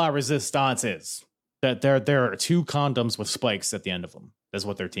is what La Resistance is. That there are 2 condoms with spikes at the end of them. That's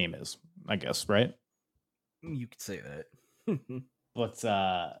what their team is, I guess, right? You could say that. But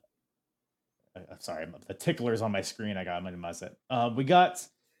I'm sorry, the tickler's on my screen. I got minimize it. We got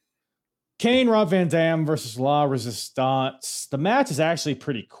Kane, Rob Van Dam versus La Resistance. The match is actually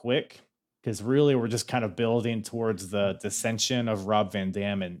pretty quick because really we're just kind of building towards the dissension of Rob Van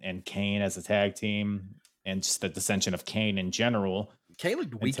Dam and Kane as a tag team, and just the dissension of Kane in general. Kane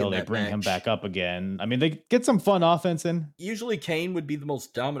looked weak until in they that bring match. him back up again. I mean, they get some fun offense in. Usually Kane would be the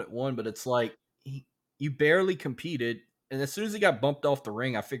most dominant one, but it's like you barely competed, and as soon as he got bumped off the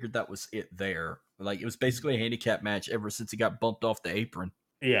ring, I figured that was it there. Like it was basically a handicap match ever since he got bumped off the apron.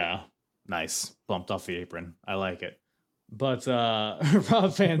 Yeah, nice. Bumped off the apron. I like it. But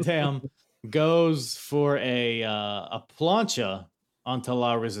Rob Van Dam goes for a plancha onto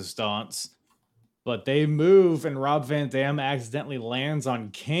La Resistance, but they move and Rob Van Dam accidentally lands on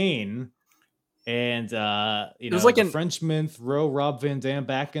Kane. And the Frenchmen throw Rob Van Dam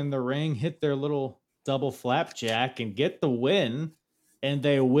back in the ring, hit their little double flapjack, and get the win. And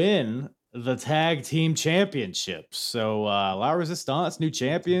they win the tag team championships. So La Resistance, new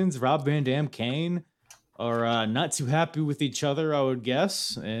champions. Rob Van Dam, Kane are not too happy with each other, I would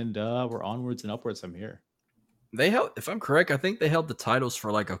guess. And we're onwards and upwards from here. They held, if I'm correct, I think they held the titles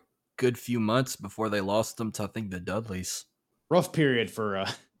for like a good few months before they lost them to, I think, the Dudleys. Rough period for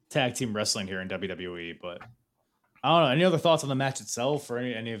tag team wrestling here in WWE, but I don't know. Any other thoughts on the match itself or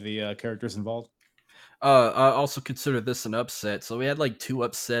any of the characters involved? I also consider this an upset. So we had like 2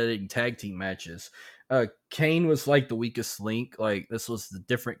 upsetting tag team matches. Kane was like the weakest link. Like this was the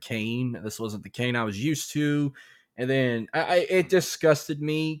different Kane. This wasn't the Kane I was used to. And then it disgusted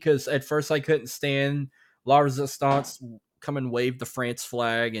me because at first I couldn't stand La Resistance come and wave the France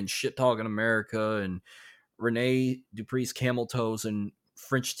flag and shit talking America and Rene Dupree's camel toes and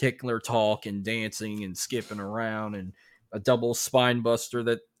French tickler talk and dancing and skipping around and a double spine buster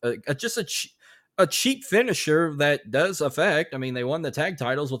that just a cheap finisher that does affect. I mean, they won the tag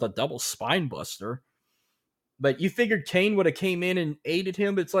titles with a double spine buster, but you figured Kane would have came in and aided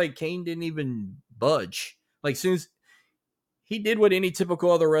him. But it's like Kane didn't even budge. Like soon as he did what any typical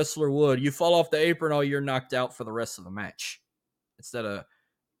other wrestler would, you fall off the apron, oh, you're knocked out for the rest of the match instead of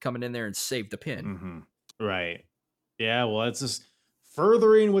coming in there and save the pin. Mm-hmm. Right. Yeah, well, it's just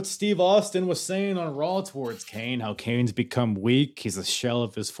furthering what Steve Austin was saying on Raw towards Kane, how Kane's become weak. He's a shell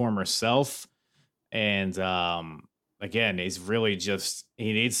of his former self. And again, he's really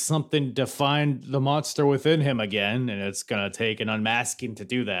he needs something to find the monster within him again. And it's going to take an unmasking to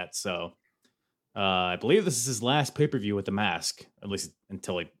do that. So I believe this is his last pay-per-view with the mask, at least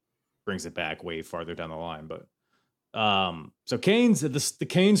until he brings it back way farther down the line. But so the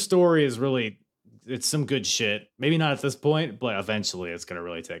Kane story is really, it's some good shit. Maybe not at this point, but eventually it's going to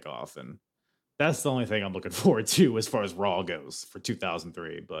really take off. And that's the only thing I'm looking forward to as far as Raw goes for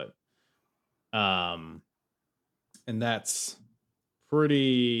 2003. But, and that's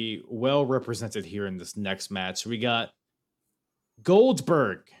pretty well represented here in this next match. We got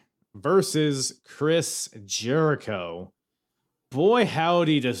Goldberg versus Chris Jericho. boy,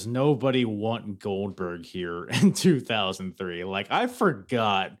 howdy, does nobody want Goldberg here in 2003. Like, I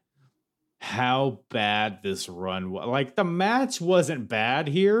forgot how bad this run was. Like, the match wasn't bad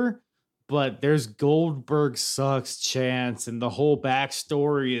here, but there's Goldberg sucks chance, and the whole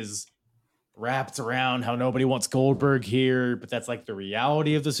backstory is wrapped around how nobody wants Goldberg here, but that's like the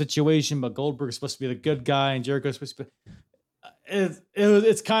reality of the situation. But Goldberg's supposed to be the good guy, and Jericho's supposed to be.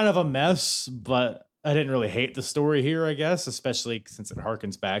 It's kind of a mess, but I didn't really hate the story here, I guess, especially since it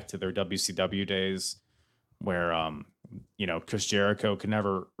harkens back to their WCW days where, Chris Jericho could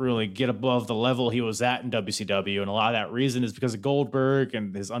never really get above the level he was at in WCW. And a lot of that reason is because of Goldberg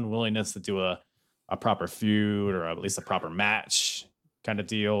and his unwillingness to do a proper feud or at least a proper match kind of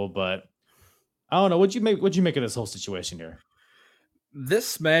deal. But I don't know. What'd you make of this whole situation here?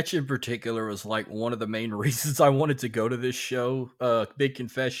 This match in particular was like one of the main reasons I wanted to go to this show. Big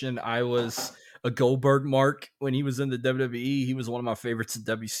confession, I was a Goldberg mark when he was in the WWE. He was one of my favorites in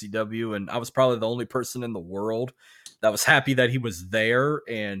WCW, and I was probably the only person in the world that was happy that he was there.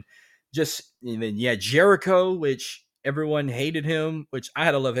 And then Jericho, which everyone hated him, which I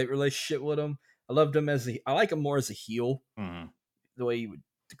had a love-hate relationship with him. I loved him I like him more as a heel, the way he would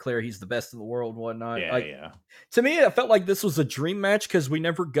declare he's the best in the world and whatnot. Yeah. To me, I felt like this was a dream match because we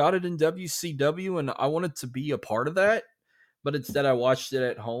never got it in WCW, and I wanted to be a part of that. But instead, I watched it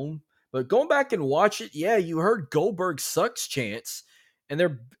at home. But going back and watch it, yeah, you heard Goldberg sucks chants, and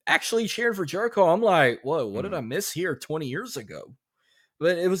they're actually cheering for Jericho. I'm like, whoa, what did I miss here 20 years ago?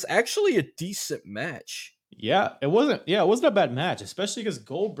 But it was actually a decent match. Yeah, it wasn't a bad match, especially because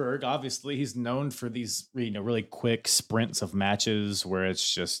Goldberg, obviously, he's known for these, really quick sprints of matches where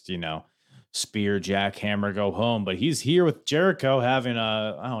it's just, spear, jackhammer, go home. But he's here with Jericho having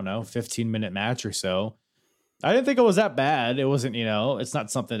a, 15-minute match or so. I didn't think it was that bad. It wasn't, it's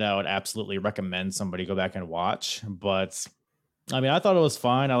not something that I would absolutely recommend somebody go back and watch. But, I thought it was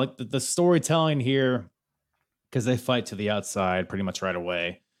fine. I like the storytelling here because they fight to the outside pretty much right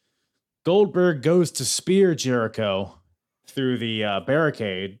away. Goldberg goes to spear Jericho through the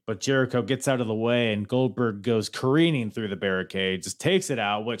barricade, but Jericho gets out of the way and Goldberg goes careening through the barricade, just takes it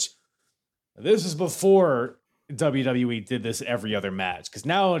out, which this is before WWE did this every other match. Because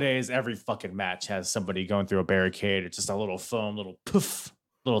nowadays, every fucking match has somebody going through a barricade. It's just a little foam, little poof,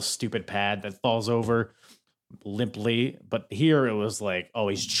 little stupid pad that falls over limply. But here it was like, oh,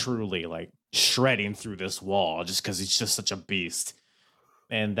 he's truly like shredding through this wall just because he's just such a beast.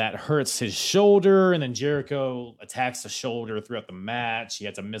 And that hurts his shoulder. And then Jericho attacks the shoulder throughout the match. He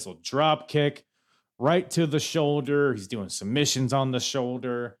has a missile drop kick right to the shoulder. He's doing submissions on the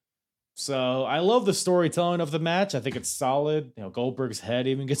shoulder. So I love the storytelling of the match. I think it's solid. Goldberg's head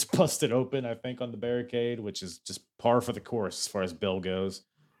even gets busted open, I think, on the barricade, which is just par for the course as far as Bill goes.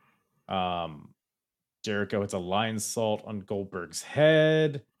 Jericho hits a lion salt on Goldberg's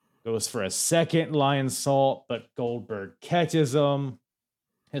head. Goes for a second lion salt, but Goldberg catches him.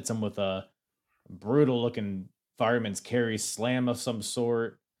 Hits him with a brutal-looking fireman's carry slam of some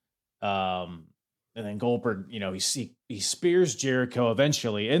sort. And then Goldberg, he spears Jericho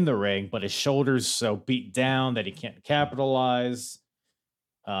eventually in the ring, but his shoulder's so beat down that he can't capitalize.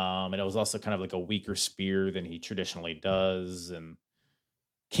 And it was also kind of like a weaker spear than he traditionally does. And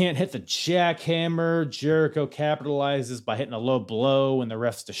can't hit the jackhammer. Jericho capitalizes by hitting a low blow, and the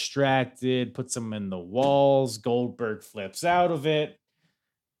ref's distracted, puts him in the walls. Goldberg flips out of it.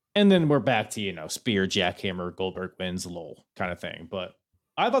 And then we're back to, spear, jackhammer, Goldberg wins, lol, kind of thing. But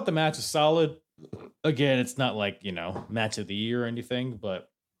I thought the match was solid. Again, it's not like, match of the year or anything, but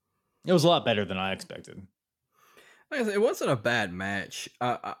it was a lot better than I expected. Like I said, it wasn't a bad match.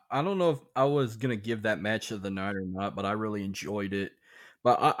 I don't know if I was going to give that match of the night or not, but I really enjoyed it.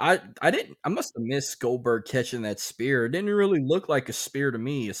 But I must have missed Goldberg catching that spear. It didn't really look like a spear to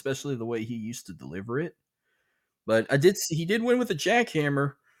me, especially the way he used to deliver it. But he did win with a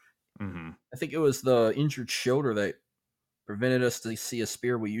jackhammer. Mm-hmm. I think it was the injured shoulder that prevented us to see a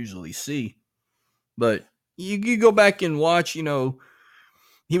spear we usually see. But you go back and watch, he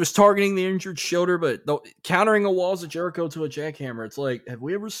was targeting the injured shoulder, but countering a walls of Jericho to a jackhammer. It's like, have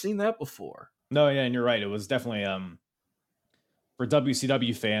we ever seen that before? No, yeah, and you're right. It was definitely, for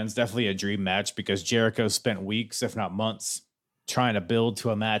WCW fans, definitely a dream match because Jericho spent weeks, if not months, trying to build to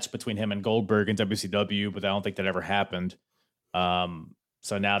a match between him and Goldberg in WCW, but I don't think that ever happened.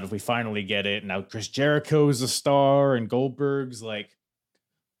 So now that we finally get it, now Chris Jericho's a star and Goldberg's like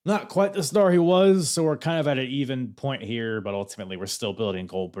not quite the star he was. So we're kind of at an even point here, but ultimately we're still building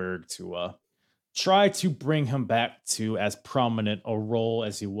Goldberg to try to bring him back to as prominent a role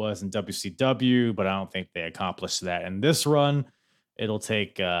as he was in WCW, but I don't think they accomplished that in this run. It'll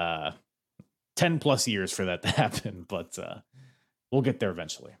take 10 plus years for that to happen, but we'll get there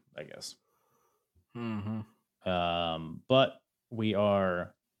eventually, I guess. But we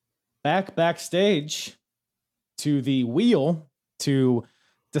are backstage to the wheel to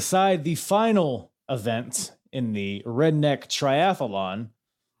decide the final event in the Redneck Triathlon,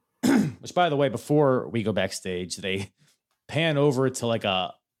 which, by the way, before we go backstage, they pan over to like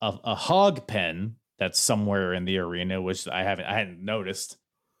a hog pen that's somewhere in the arena, which I hadn't noticed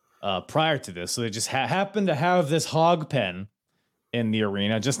prior to this. So they just happened to have this hog pen in the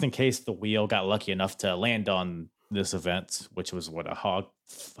arena just in case the wheel got lucky enough to land on this event, which was what, a hog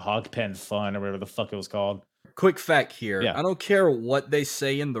pen fun or whatever the fuck it was called. Quick fact here. Yeah. I don't care what they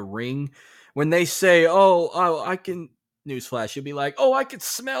say in the ring. When they say, oh, I can, newsflash, you'll be like, oh, I can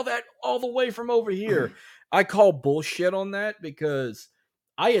smell that all the way from over here. I call bullshit on that because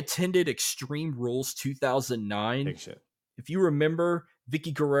I attended Extreme Rules 2009. Big shit. If you remember,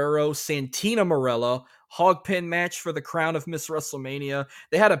 Vicky Guerrero, Santina Marella, hog pen match for the crown of Miss WrestleMania.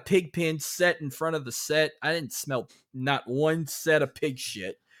 They had a pig pen set in front of the set. I didn't smell not one set of pig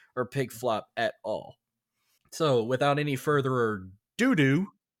shit or pig flop at all. So, without any further ado,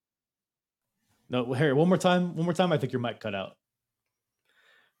 No, Harry, one more time. I think your mic cut out.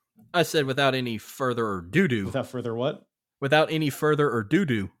 I said without any further ado. Without further what? Without any further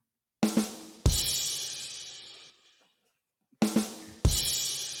ado.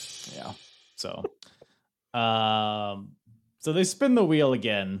 Yeah. So, so they spin the wheel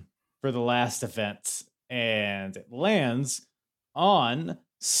again for the last event, and it lands on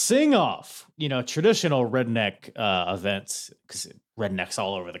Sing Off. You know, traditional redneck events, because rednecks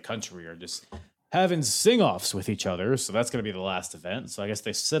all over the country are just having sing offs with each other. So that's going to be the last event. So I guess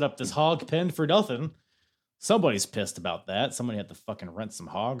they set up this hog pen for nothing. Somebody's pissed about that. Somebody had to fucking rent some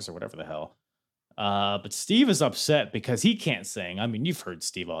hogs or whatever the hell. But Steve is upset because he can't sing. I mean, you've heard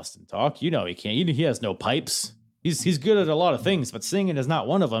Steve Austin talk. You know he can't. He has no pipes. He's good at a lot of things, but singing is not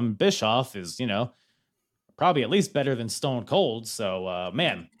one of them. Bischoff is, you know, probably at least better than Stone Cold. So,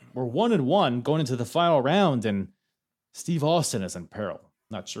 man, we're 1-1 going into the final round, and Steve Austin is in peril.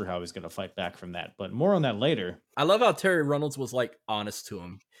 Not sure how he's going to fight back from that, but more on that later. I love how Terry Reynolds was like honest to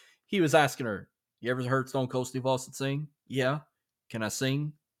him. He was asking her, "You ever heard Stone Cold Steve Austin sing?" "Yeah." "Can I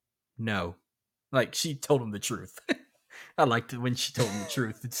sing?" "No." Like, she told him the truth. I liked it when she told him the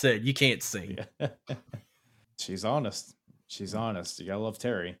truth and said, "You can't sing." Yeah. She's honest. She's honest. You gotta love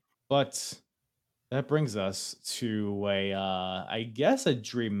Terry. But that brings us to I guess a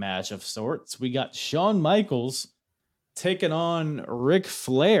dream match of sorts. We got Shawn Michaels taking on Ric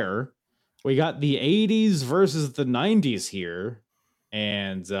Flair. We got the 80s versus the 90s here.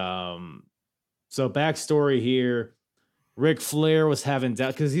 And so backstory here, Ric Flair was having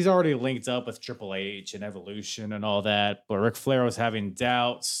doubt because he's already linked up with Triple H and Evolution and all that, but Ric Flair was having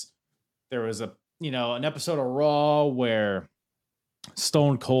doubts. There was an episode of Raw where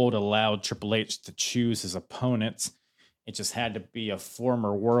Stone Cold allowed Triple H to choose his opponents. It just had to be a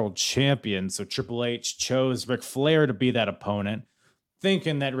former world champion. So Triple H chose Ric Flair to be that opponent,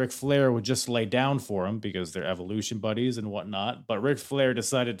 thinking that Ric Flair would just lay down for him because they're Evolution buddies and whatnot. But Ric Flair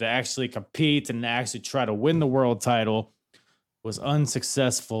decided to actually compete and actually try to win the world title. Was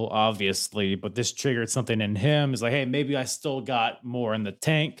unsuccessful, obviously, but this triggered something in him. He's like, hey, maybe I still got more in the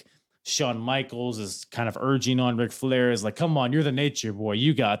tank. Shawn Michaels is kind of urging on Ric Flair, is like, come on, you're the nature boy.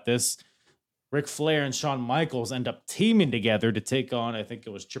 You got this. Ric Flair and Shawn Michaels end up teaming together to take on, I think it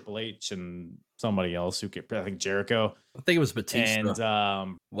was Triple H and somebody else I think Jericho. I think it was Batista.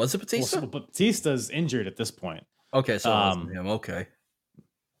 And was it Batista? Well, Batista's injured at this point. Okay, so it wasn't him. Okay.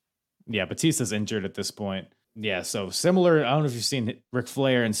 Yeah, Batista's injured at this point. Yeah, so similar. I don't know if you've seen Ric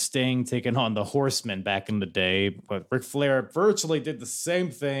Flair and Sting taking on the Horsemen back in the day, but Ric Flair virtually did the same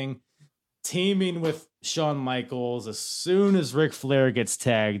thing, teaming with Shawn Michaels. As soon as Ric Flair gets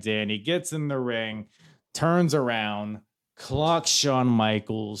tagged in, he gets in the ring, turns around, clocks Shawn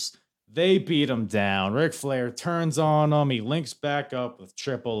Michaels. They beat him down. Ric Flair turns on him. He links back up with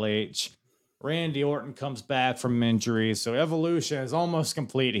Triple H. Randy Orton comes back from injury, so Evolution is almost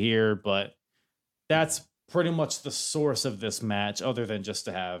complete here, but that's pretty much the source of this match, other than just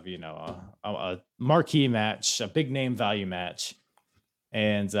to have, a marquee match, a big name value match.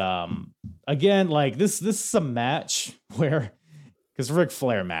 And again, like this is a match where, because Ric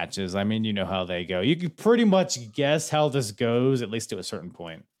Flair matches, I mean, you know how they go. You can pretty much guess how this goes, at least to a certain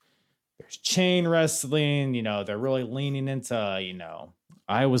point. There's chain wrestling, they're really leaning into,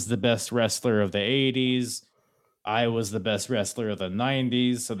 I was the best wrestler of the 80s. I was the best wrestler of the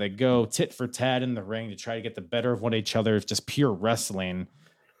 90s. So they go tit for tat in the ring to try to get the better of one each other. It's just pure wrestling.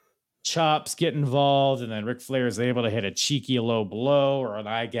 Chops get involved, and then Ric Flair is able to hit a cheeky low blow or an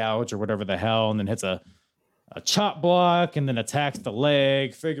eye gouge or whatever the hell, and then hits a a chop block and then attacks the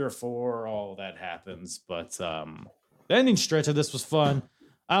leg, figure four, all that happens. But the ending stretch of this was fun.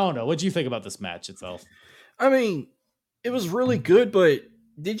 I don't know. What do you think about this match itself? I mean, it was really good, but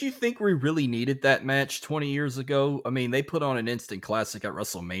did you think we really needed that match 20 years ago? I mean, they put on an instant classic at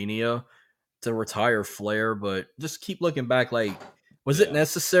WrestleMania to retire Flair, but just keep looking back, like, was it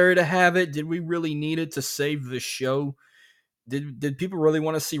necessary to have it? Did we really need it to save the show? Did people really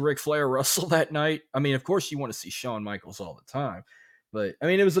want to see Ric Flair wrestle that night? I mean, of course you want to see Shawn Michaels all the time, but I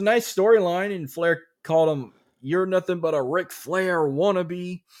mean, it was a nice storyline, and Flair called him, "You're nothing but a Ric Flair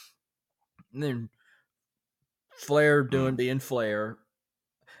wannabe," and then Flair being Flair.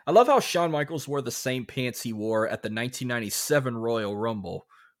 I love how Shawn Michaels wore the same pants he wore at the 1997 Royal Rumble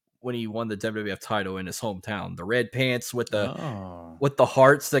when he won the WWF title in his hometown. The red pants with the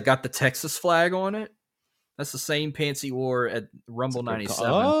hearts that got the Texas flag on it. That's the same pants he wore at Rumble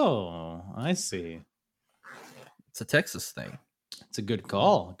 97. Oh, I see. It's a Texas thing. It's a good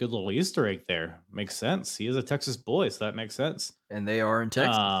call. Good little Easter egg there. Makes sense. He is a Texas boy, so that makes sense. And they are in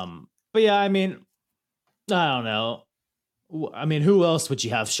Texas. But yeah, I mean, I don't know. I mean, who else would you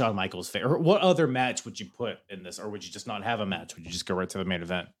have Shawn Michaels face? Or what other match would you put in this? Or would you just not have a match? Would you just go right to the main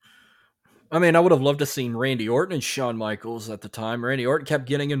event? I mean, I would have loved to seen Randy Orton and Shawn Michaels at the time. Randy Orton kept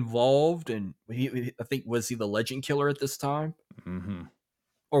getting involved, and I think, was he the Legend Killer at this time? Mm-hmm.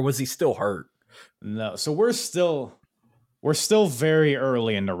 Or was he still hurt? No. So we're still very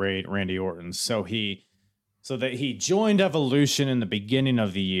early into Randy Orton. So he joined Evolution in the beginning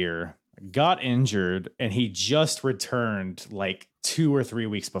of the year, got injured, and he just returned like 2 or 3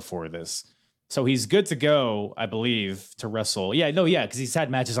 weeks before this. So he's good to go, I believe, to wrestle. Because he's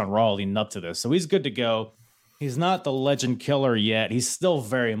had matches on Raw leading up to this. So he's good to go. He's not the Legend Killer yet. He's still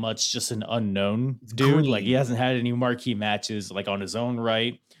very much just an unknown dude. Green. Like, he hasn't had any marquee matches like on his own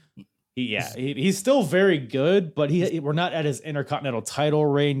right. He's still very good, but we're not at his Intercontinental title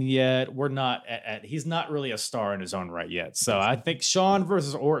reign yet. We're not he's not really a star in his own right yet. So I think Shawn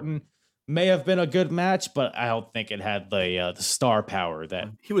versus Orton may have been a good match, but I don't think it had the star power that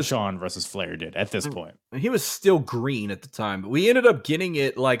Shawn versus Flair did at this point. He was still green at the time, but we ended up getting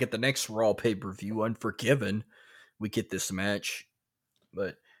it like at the next Raw pay-per-view, Unforgiven. We get this match,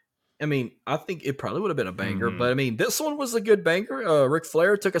 but I mean, I think it probably would have been a banger, but I mean, this one was a good banger. Ric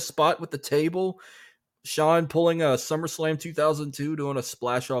Flair took a spot with the table. Shawn pulling a SummerSlam 2002, doing a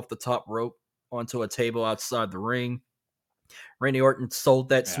splash off the top rope onto a table outside the ring. Randy Orton sold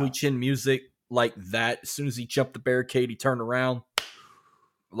that sweet chin music like that. As soon as he jumped the barricade, he turned around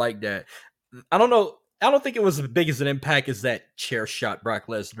like that. I don't know. I don't think it was as big as an impact as that chair shot Brock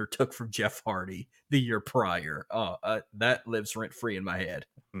Lesnar took from Jeff Hardy the year prior. That lives rent free in my head.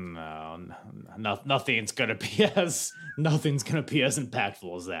 No, nothing's gonna be as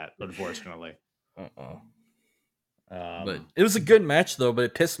impactful as that, unfortunately. But it was a good match though. But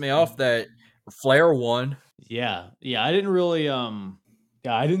it pissed me off that Flair won. Yeah. I didn't really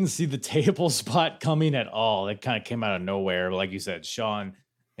I didn't see the table spot coming at all. It kind of came out of nowhere. Like you said, Shawn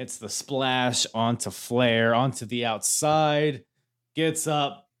hits the splash onto Flair, onto the outside, gets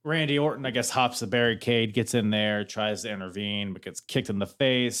up. Randy Orton, I guess, hops the barricade, gets in there, tries to intervene, but gets kicked in the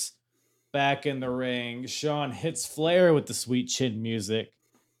face. Back in the ring, Shawn hits Flair with the sweet chin music,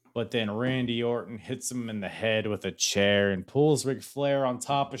 but then Randy Orton hits him in the head with a chair and pulls Ric Flair on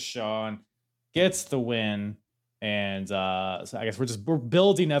top of Shawn, gets the win. And so I guess we're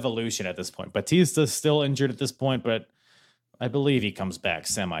building Evolution at this point. Batista's still injured at this point, but I believe he comes back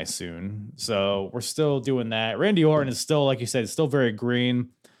semi-soon. So we're still doing that. Randy Orton is still, like you said, still very green.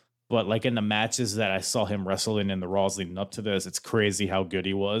 But like in the matches that I saw him wrestling in the Raws leading up to this, it's crazy how good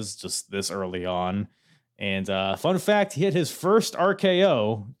he was just this early on. And fun fact, he hit his first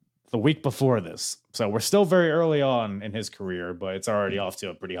RKO the week before this. So we're still very early on in his career, but it's already off to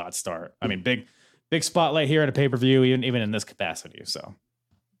a pretty hot start. I mean, big spotlight here at a pay-per-view, even in this capacity. So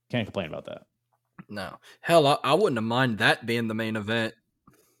can't complain about that. No. Hell, I wouldn't have minded that being the main event.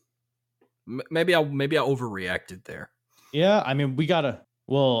 Maybe I overreacted there. Yeah, I mean,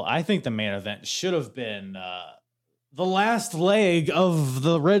 I think the main event should have been the last leg of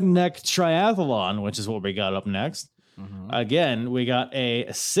the Redneck Triathlon, which is what we got up next. Mm-hmm. Again, we got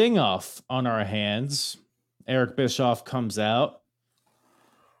a sing-off on our hands. Eric Bischoff comes out,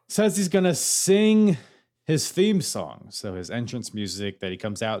 says he's going to sing his theme song. So his entrance music that he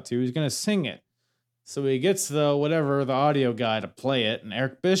comes out to, he's going to sing it. So he gets the audio guy to play it, and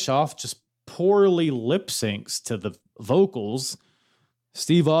Eric Bischoff just poorly lip syncs to the vocals.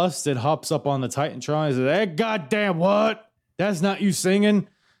 Steve Austin hops up on the Titantron and says, "Hey, goddamn what? That's not you singing.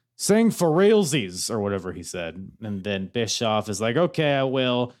 Sing for realsies," or whatever he said. And then Bischoff is like, "Okay, I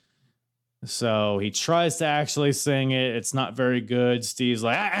will." So he tries to actually sing it. It's not very good. Steve's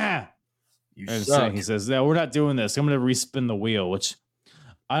like, You and suck. he says, "No, we're not doing this. I'm going to respin the wheel," which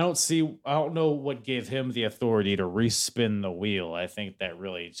I don't know what gave him the authority to respin the wheel. I think that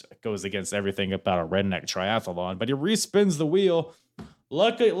really goes against everything about a redneck triathlon, but he respins the wheel.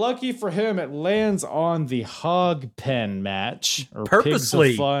 Lucky for him, it lands on the hog pen match or Purposely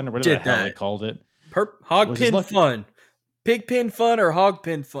pigs of fun or whatever the hell they called it. Hog Which is pin lucky. fun. Pig pin fun or hog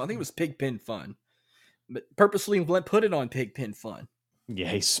pin fun. I think it was pig pin fun. But purposely put it on pig pin fun. Yeah,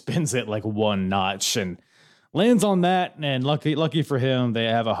 he spins it like one notch and lands on that. And lucky for him, they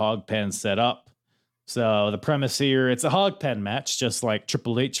have a hog pen set up. So the premise here, it's a hog pen match, just like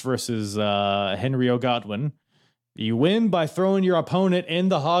Triple H versus Henry O'Godwin. You win by throwing your opponent in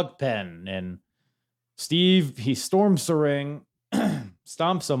the hog pen. And Steve, he storms the ring,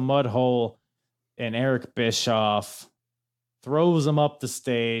 stomps a mud hole, and Eric Bischoff throws him up the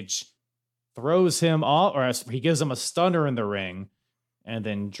stage, throws him off, or he gives him a stunner in the ring, and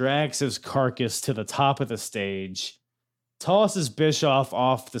then drags his carcass to the top of the stage, tosses Bischoff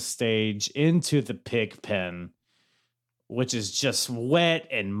off the stage into the pig pen, which is just wet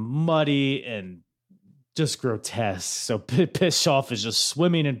and muddy and just grotesque. So Bischoff is just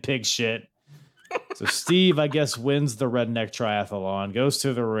swimming in pig shit. So Steve, I guess, wins the redneck triathlon, goes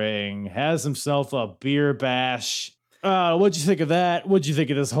to the ring, has himself a beer bash. What'd you think of that? What'd you think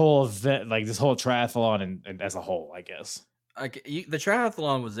of this whole event, like this whole triathlon and as a whole, I guess? The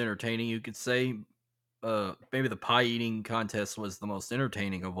triathlon was entertaining, you could say. Maybe the pie eating contest was the most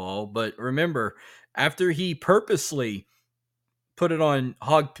entertaining of all. But remember, after he purposely put it on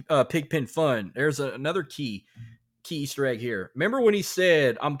pig pen fun, there's another key Easter egg here. Remember when he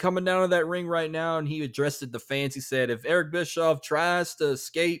said, "I'm coming down to that ring right now," and he addressed the fans. He said, "If Eric Bischoff tries to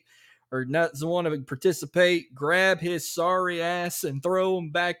escape or doesn't want to participate, grab his sorry ass and throw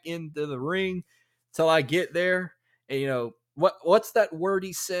him back into the ring till I get there." And what's that word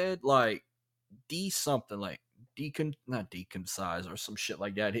he said? Like something like not deconcise or some shit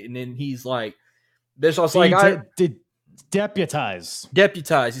like that. And then he's like, Bischoff's like, I deputize.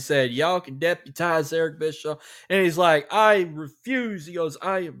 Deputize. He said, "Y'all can deputize Eric Bischoff." And he's like, "I refuse." He goes,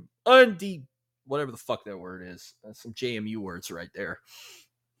 "I am whatever the fuck that word is. That's some JMU words right there."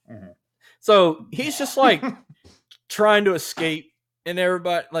 Mm-hmm. So he's just like trying to escape, and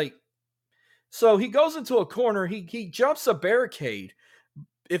everybody like. So he goes into a corner. He jumps a barricade.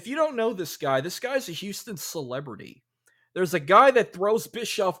 If you don't know this guy's a Houston celebrity. There's a guy that throws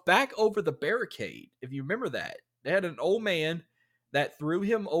Bischoff back over the barricade. If you remember that. They had an old man that threw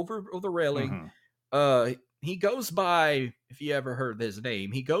him over the railing. Mm-hmm. He goes by, if you ever heard his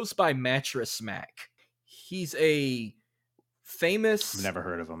name, he goes by Mattress Mac. He's a famous... I've never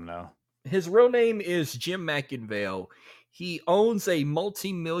heard of him, no. His real name is Jim McInvale. He owns a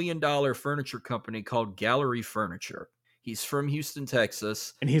multi-million-dollar furniture company called Gallery Furniture. He's from Houston,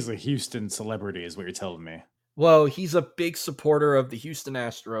 Texas. And he's a Houston celebrity, is what you're telling me. Well, he's a big supporter of the Houston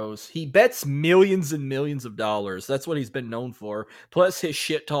Astros. He bets millions and millions of dollars. That's what he's been known for. Plus his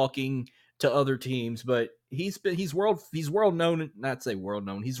shit talking to other teams. But he's world known, not say world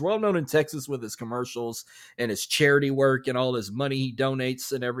known. He's world known in Texas with his commercials and his charity work and all his money he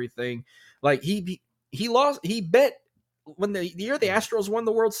donates and everything. Like he bet when the year the Astros won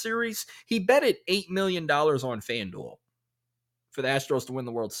the World Series, he betted $8 million on FanDuel for the Astros to win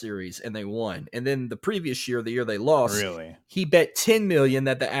the World Series, and they won. And then the previous year, the year they lost, he bet $10 million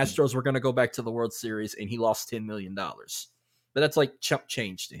that the Astros were going to go back to the World Series, and he lost $10 million. But that's like chump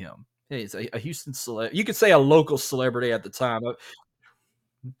change to him. He's a Houston celebrity. You could say a local celebrity at the time.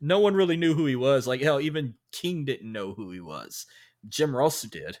 No one really knew who he was. Like, hell, even King didn't know who he was. Jim Ross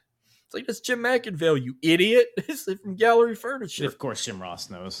did. It's like, that's Jim McInvale, you idiot. It's from Gallery Furniture. Of course, Jim Ross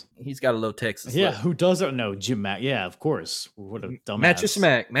knows. He's got a little Texas. Yeah, who doesn't know Jim Mac? Yeah, of course. What a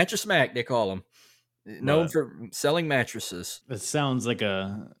dumbass. Mattress Mac, they call him. Known for selling mattresses. It sounds like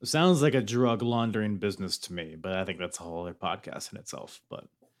a drug laundering business to me, but I think that's a whole other podcast in itself.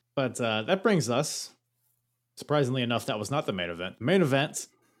 But that brings us, surprisingly enough, that was not the main event. The main event,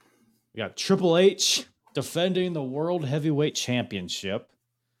 we got Triple H defending the World Heavyweight Championship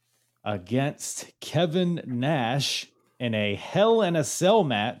against Kevin Nash in a Hell in a Cell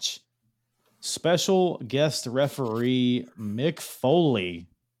match. Special guest referee Mick Foley.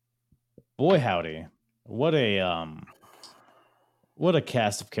 Boy, howdy. What a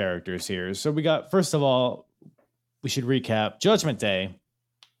cast of characters here. So we got, first of all, we should recap Judgment Day,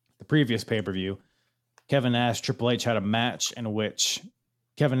 the previous pay-per-view. Kevin Nash, Triple H had a match in which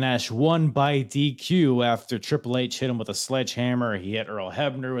Kevin Nash won by DQ after Triple H hit him with a sledgehammer. He hit Earl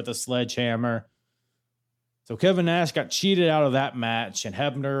Hebner with a sledgehammer. So Kevin Nash got cheated out of that match, and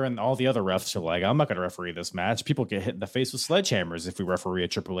Hebner and all the other refs are like, I'm not going to referee this match. People get hit in the face with sledgehammers if we referee a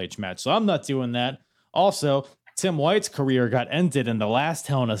Triple H match. So I'm not doing that. Also, Tim White's career got ended in the last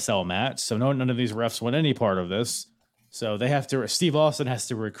Hell in a Cell match. So none of these refs won any part of this. So they have to, Steve Austin has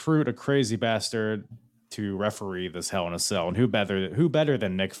to recruit a crazy bastard to referee this Hell in a Cell. And who better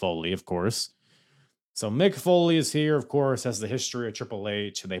than Mick Foley, of course. So Mick Foley is here, of course, has the history of Triple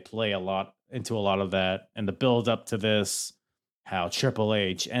H, and they play a lot of that. And the build up to this, how Triple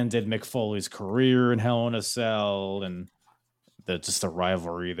H ended Mick Foley's career in Hell in a Cell, and the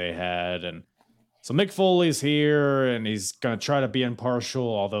rivalry they had. And so Mick Foley's here, and he's gonna try to be impartial,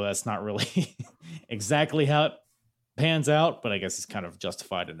 although that's not really exactly how it pans out. But I guess it's kind of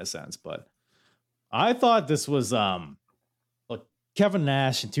justified in a sense. But I thought this was Kevin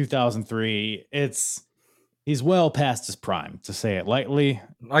Nash in 2003, he's well past his prime, to say it lightly.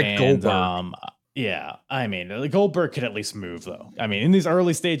 Like Goldberg. Yeah, I mean, Goldberg could at least move, though. I mean, in these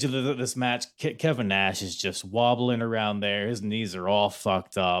early stages of this match, Kevin Nash is just wobbling around there. His knees are all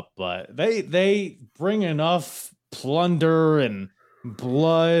fucked up, but they bring enough plunder and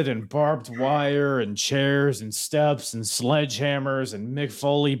blood and barbed wire and chairs and steps and sledgehammers and Mick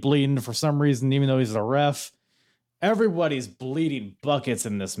Foley bleeding for some reason, even though he's a ref. Everybody's bleeding buckets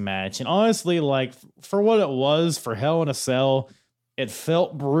in this match. And honestly, like, for what it was, for Hell in a Cell, it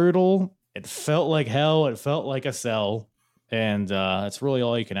felt brutal. It felt like hell. It felt like a cell. And it's really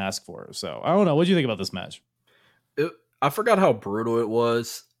all you can ask for. So, I don't know. What do you think about this match? I forgot how brutal it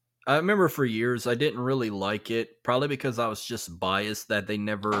was. I remember for years I didn't really like it. Probably because I was just biased that they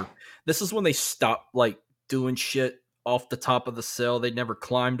never... This is when they stopped, like, doing shit off the top of the cell. They never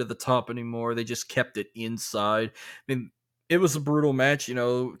climbed to the top anymore. They just kept it inside. I mean, it was a brutal match. You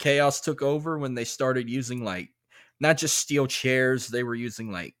know, Chaos took over when they started using, like, not just steel chairs. They were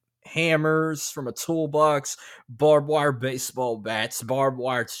using, like, hammers from a toolbox, barbed wire baseball bats, barbed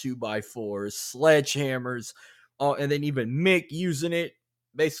wire 2x4s, sledgehammers, and then even Mick using it,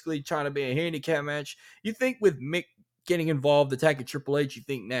 basically trying to be a handicap match. You think with Mick getting involved, attacking Triple H, you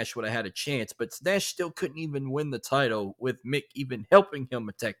think Nash would have had a chance, but Nash still couldn't even win the title with Mick even helping him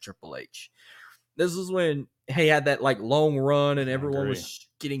attack Triple H. This is when he had that like long run and everyone was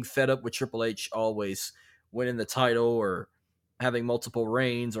getting fed up with Triple H always winning the title or having multiple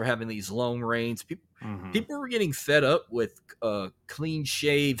reigns or having these long reigns. People were getting fed up with clean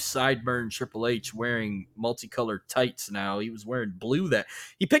shaved, sideburn Triple H wearing multicolored tights now. He was wearing blue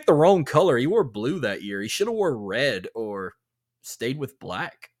he picked the wrong color. He wore blue that year. He should have wore red or stayed with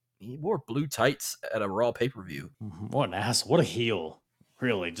black. He wore blue tights at a Raw pay-per-view. What an ass. What a heel.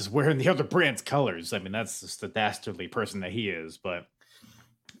 Really, just wearing the other brand's colors. I mean, that's just the dastardly person that he is. But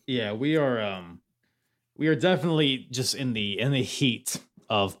yeah, we are definitely just in the heat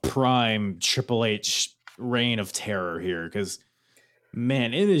of prime Triple H reign of terror here, because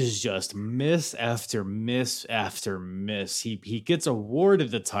man, it is just miss after miss after miss. He gets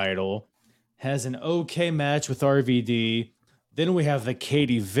awarded the title, has an okay match with RVD. Then we have the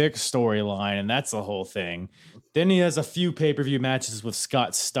Katie Vick storyline, and that's the whole thing. Then he has a few pay-per-view matches with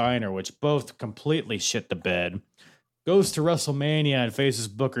Scott Steiner, which both completely shit the bed. Goes to WrestleMania and faces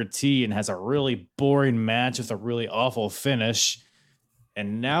Booker T and has a really boring match with a really awful finish.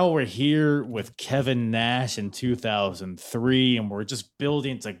 And now we're here with Kevin Nash in 2003, and we're just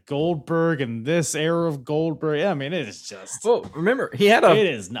building to Goldberg and this era of Goldberg. I mean, it is just... Well, remember, he had a... It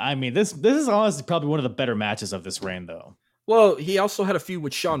is... I mean, this is honestly probably one of the better matches of this reign, though. Well, he also had a feud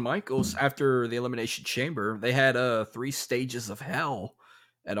with Shawn Michaels after the Elimination Chamber. They had 3 stages of hell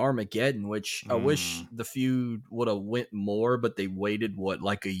at Armageddon, which I wish the feud would have went more, but they waited,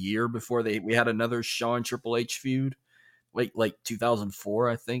 like a year before we had another Shawn Triple H feud. Like 2004,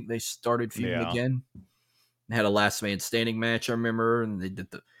 I think they started feuding again. They had a last man standing match, I remember, and they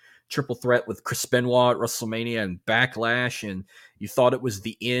did the triple threat with Chris Benoit at WrestleMania and Backlash, and you thought it was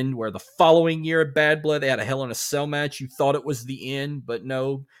the end, where the following year at Bad Blood, they had a Hell in a Cell match. You thought it was the end, but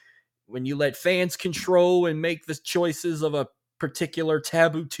no. When you let fans control and make the choices of a particular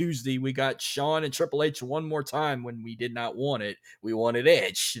Taboo Tuesday, we got Shawn and Triple H one more time when we did not want it. We wanted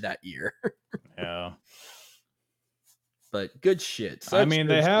Edge that year. Yeah. But good shit. I mean,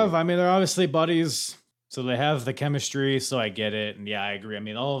 they're obviously buddies, so they have the chemistry, so I get it. And yeah, I agree. I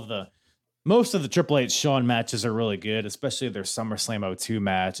mean, most of the Triple H Shawn matches are really good, especially their SummerSlam 02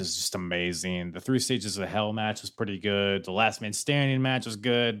 match is just amazing. The 3 Stages of Hell match was pretty good. The Last Man Standing match was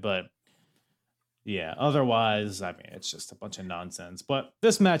good, but yeah, otherwise, I mean, it's just a bunch of nonsense. But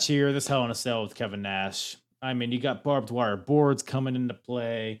this match here, this Hell in a Cell with Kevin Nash, I mean, you got barbed wire boards coming into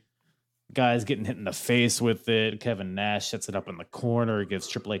play. Guys getting hit in the face with it. Kevin Nash sets it up in the corner, gives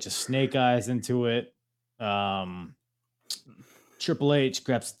Triple H a snake eyes into it. Um, Triple H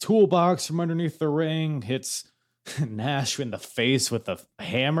grabs a toolbox from underneath the ring, hits Nash in the face with a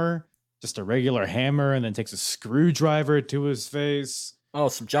hammer, just a regular hammer, and then takes a screwdriver to his face. Oh,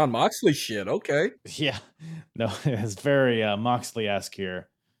 some John Moxley shit. Okay. Yeah, no, it's very Moxley-esque here.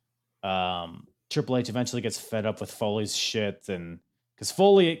 Triple H eventually gets fed up with Foley's shit, and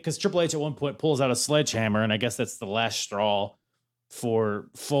because Triple H at one point pulls out a sledgehammer, and I guess that's the last straw for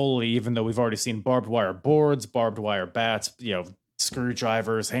Foley, even though we've already seen barbed wire boards, barbed wire bats,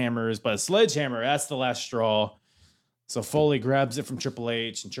 screwdrivers, hammers, but a sledgehammer, that's the last straw. So Foley grabs it from Triple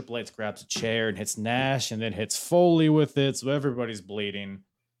H, and Triple H grabs a chair and hits Nash, and then hits Foley with it, so everybody's bleeding.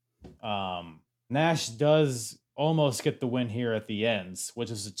 Nash does almost get the win here at the end,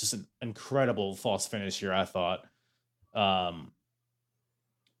 which is just an incredible false finish here, I thought.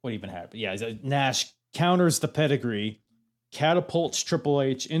 What even happened? Yeah, Nash counters the pedigree, catapults Triple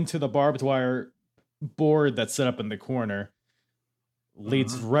H into the barbed wire board that's set up in the corner,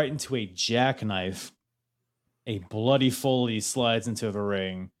 leads right into a jackknife. A bloody Foley slides into the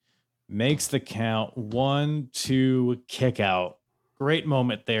ring, makes the count, 1, 2, kick out. Great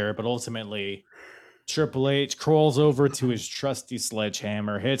moment there, but ultimately Triple H crawls over to his trusty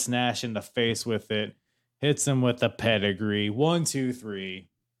sledgehammer, hits Nash in the face with it, hits him with the pedigree. 1, 2, 3.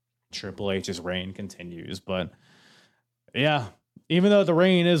 Triple H's reign continues. But yeah, even though the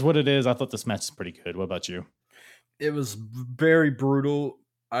reign is what it is, I thought this match is pretty good. What about you? It was very brutal.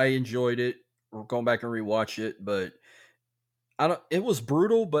 I enjoyed it. We're going back and rewatch it, but it was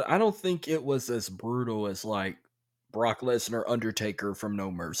brutal, but I don't think it was as brutal as like Brock Lesnar Undertaker from No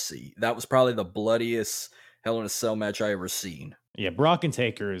Mercy. That was probably the bloodiest Hell in a Cell match I ever seen. Yeah, Brock and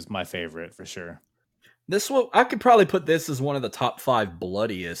Taker is my favorite for sure. This one, I could probably put this as one of the top 5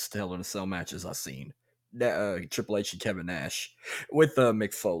 bloodiest Hell in a Cell matches I've seen. Triple H and Kevin Nash with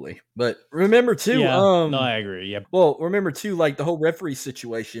Mick Foley. But remember too, no, I agree. Yeah. Well, remember too, like the whole referee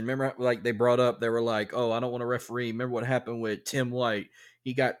situation. Remember, like they brought up, they were like, "Oh, I don't want to referee." Remember what happened with Tim White?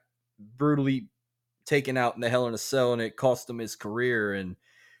 He got brutally taken out in the Hell in a Cell, and it cost him his career. And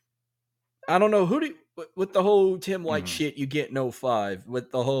I don't know with the whole Tim White shit, you get no 5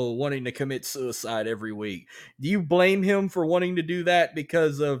 with the whole wanting to commit suicide every week. Do you blame him for wanting to do that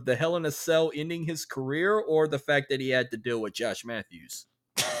because of the Hell in a Cell ending his career, or the fact that he had to deal with Josh Matthews?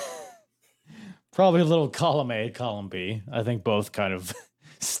 Probably a little column A, column B. I think both kind of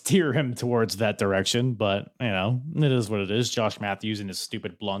steer him towards that direction, but it is what it is. Josh Matthews and his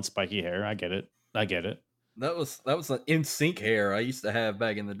stupid blonde spiky hair. I get it. That was an NSYNC hair I used to have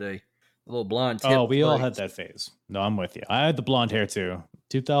back in the day. A little blonde tip. Oh, we all had that phase. No, I'm with you. I had the blonde hair too.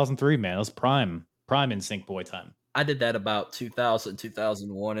 2003, man. It was prime NSYNC boy time. I did that about 2000,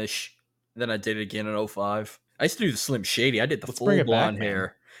 2001-ish. Then I did it again in 05. I used to do the Slim Shady. I did the full blonde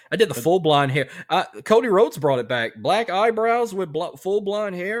hair. I did the full blonde hair. Cody Rhodes brought it back. Black eyebrows with full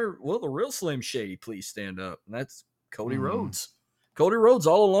blonde hair. Will the real Slim Shady please stand up? And that's Cody Rhodes. Cody Rhodes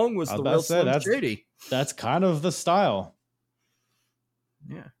all along was the real Slim Shady. That's kind of the style.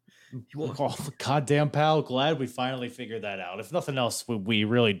 Yeah. Oh, goddamn, pal! Glad we finally figured that out. If nothing else, we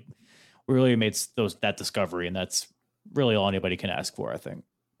really made that discovery, and that's really all anybody can ask for, I think.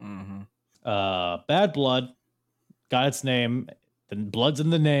 Bad Blood got its name. The blood's in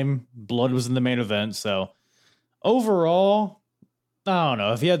the name. Blood was in the main event. So overall, I don't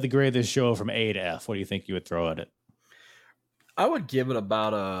know. If you had to grade this show from A to F, what do you think you would throw at it? I would give it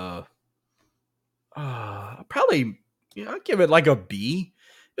about probably. I'd give it like a B.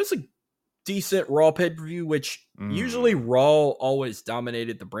 It's a decent Raw pay-per-view, which usually Raw always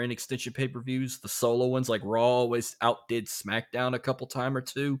dominated the brand extension pay-per-views. The solo ones, like Raw, always outdid SmackDown a couple time or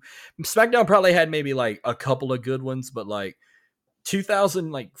two. SmackDown probably had maybe like a couple of good ones, but like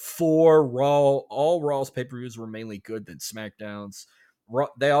 2004 Raw, all Raw's pay-per-views were mainly good than SmackDown's. Raw,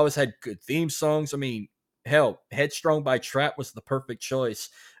 they always had good theme songs. I mean, hell, Headstrong by Trap was the perfect choice.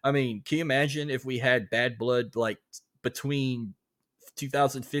 I mean, can you imagine if we had Bad Blood like between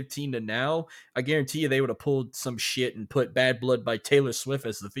 2015 to now? I guarantee you they would have pulled some shit and put Bad Blood by Taylor Swift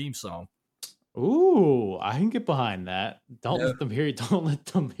as the theme song. Ooh, I can get behind that. Don't let them hear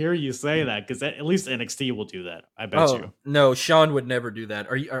you say that, because at least NXT will do that. I bet you. No, Sean would never do that.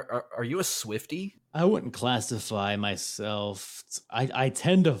 Are you a Swiftie? I wouldn't classify myself. I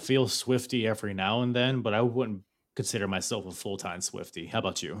tend to feel Swiftie every now and then, but I wouldn't consider myself a full-time Swiftie. How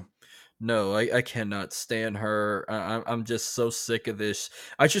about you? No, I cannot stand her. I'm just so sick of this.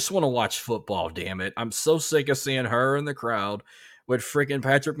 I just want to watch football, damn it. I'm so sick of seeing her in the crowd with freaking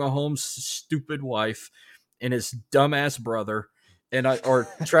Patrick Mahomes' stupid wife and his dumbass brother. And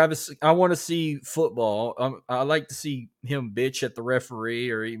Travis, I want to see football. I like to see him bitch at the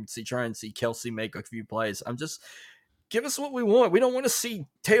referee, or even try and see Kelsey make a few plays. Give us what we want. We don't want to see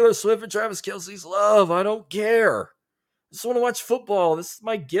Taylor Swift and Travis Kelsey's love. I don't care. I just want to watch football. This is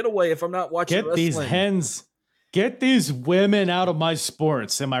my getaway if I'm not watching wrestling. Get these women out of my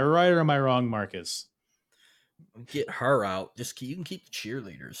sports. Am I right or am I wrong, Marcus? Get her out. You can keep the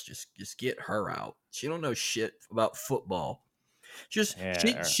cheerleaders. Just get her out. She don't know shit about football.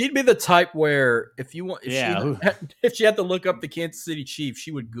 She'd be the type where if she had to look up the Kansas City Chiefs,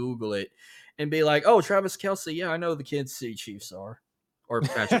 she would Google it and be like, "Oh, Travis Kelsey, yeah, I know who the Kansas City Chiefs are," or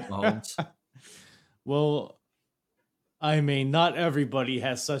Patrick Mahomes. Well, I mean, not everybody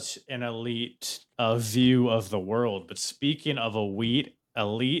has such an elite view of the world. But speaking of elite,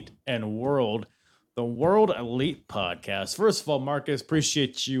 and world, the World Elite podcast. First of all, Marcus,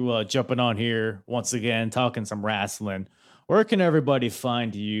 appreciate you jumping on here once again, talking some wrestling. Where can everybody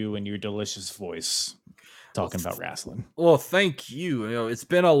find you and your delicious voice talking about wrestling? Well, thank you. It's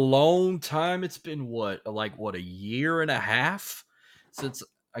been a long time. It's been a year and a half since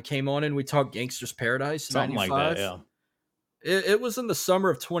I came on and we talked Gangster's Paradise. Something 95. like that, yeah. It was in the summer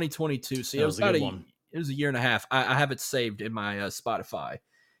of 2022. So it was a year and a half. I have it saved in my Spotify.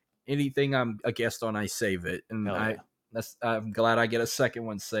 Anything I'm a guest on, I save it, and I'm glad I get a second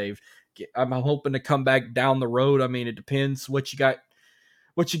one saved. I'm hoping to come back down the road. I mean, it depends what you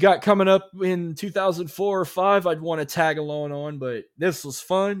got coming up in 2004 or 5. I'd want to tag along on, but this was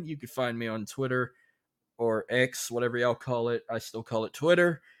fun. You can find me on Twitter or X, whatever y'all call it. I still call it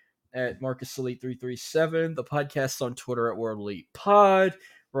Twitter at Marcus Elite 337. The podcast's on Twitter at World Elite Pod.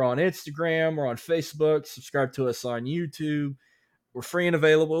 We're on Instagram. We're on Facebook. Subscribe to us on YouTube. We're free and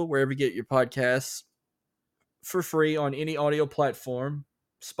available wherever you get your podcasts for free on any audio platform.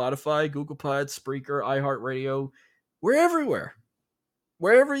 Spotify, Google Pod, Spreaker, iHeartRadio. We're everywhere.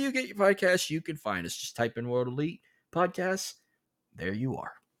 Wherever you get your podcasts, you can find us. Just type in World Elite Podcasts. There you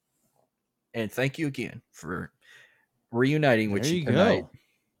are. And thank you again for reuniting with you tonight.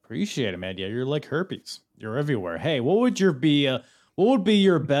 Appreciate it, man. Yeah, you're like herpes. You're everywhere. Hey, what would your be what would be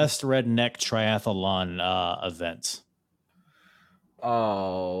your best redneck triathlon event?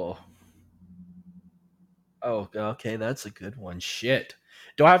 Oh, okay, that's a good one. Shit.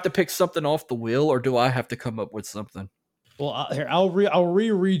 Do I have to pick something off the wheel, or do I have to come up with something? Well, here I'll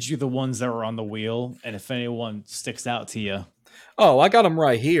reread you the ones that were on the wheel, and if anyone sticks out to you. Oh, I got them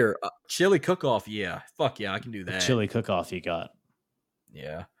right here. Chili cook-off, yeah. Fuck yeah, I can do that. The chili cook-off you got.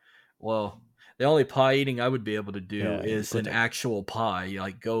 Yeah. Well, the only pie eating I would be able to do is an actual pie.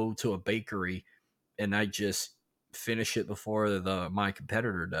 Like go to a bakery, and I just finish it before my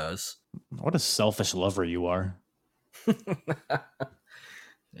competitor does. What a selfish lover you are.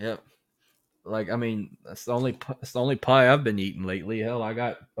 Yep. Like, I mean, that's the only pie I've been eating lately. Hell, I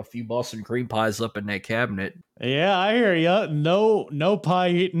got a few Boston cream pies up in that cabinet. Yeah, I hear ya. No pie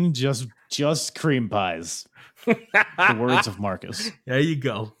eating, just cream pies. The words of Marcus. There you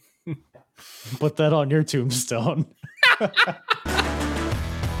go. Put that on your tombstone.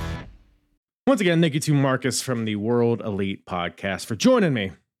 Once again, thank you to Marcus from the World Elite Podcast for joining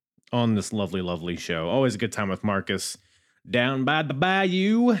me on this lovely, lovely show. Always a good time with Marcus down by the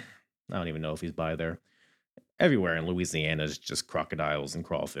bayou. I don't even know if he's by there. Everywhere in Louisiana is just crocodiles and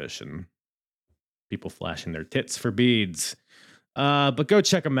crawfish and people flashing their tits for beads. But go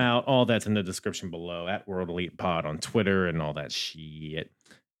check them out. All that's in the description below at World Elite Pod on Twitter and all that shit.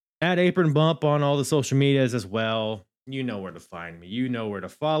 At Apron Bump on all the social medias as well. You know where to find me. You know where to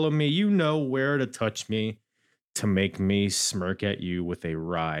follow me. You know where to touch me to make me smirk at you with a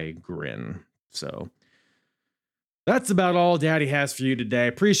wry grin. So that's about all Daddy has for you today.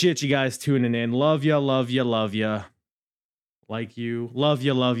 Appreciate you guys tuning in. Love ya, love ya, love ya. Like you. Love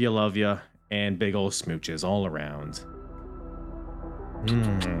ya, love ya, love ya. And big old smooches all around.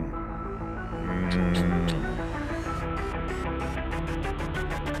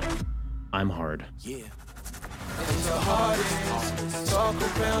 I'm hard. Yeah. It's the hardest. Talk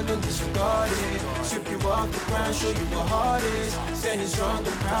around and disregard it. Strip you off the ground, show you what heart is. Standing strong and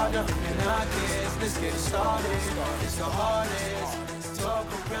proud, nothing can knock it. Let's get it started. It's the hardest. Talk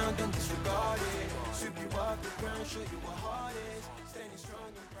around and disregard it. Strip you off the ground, show you what heart is.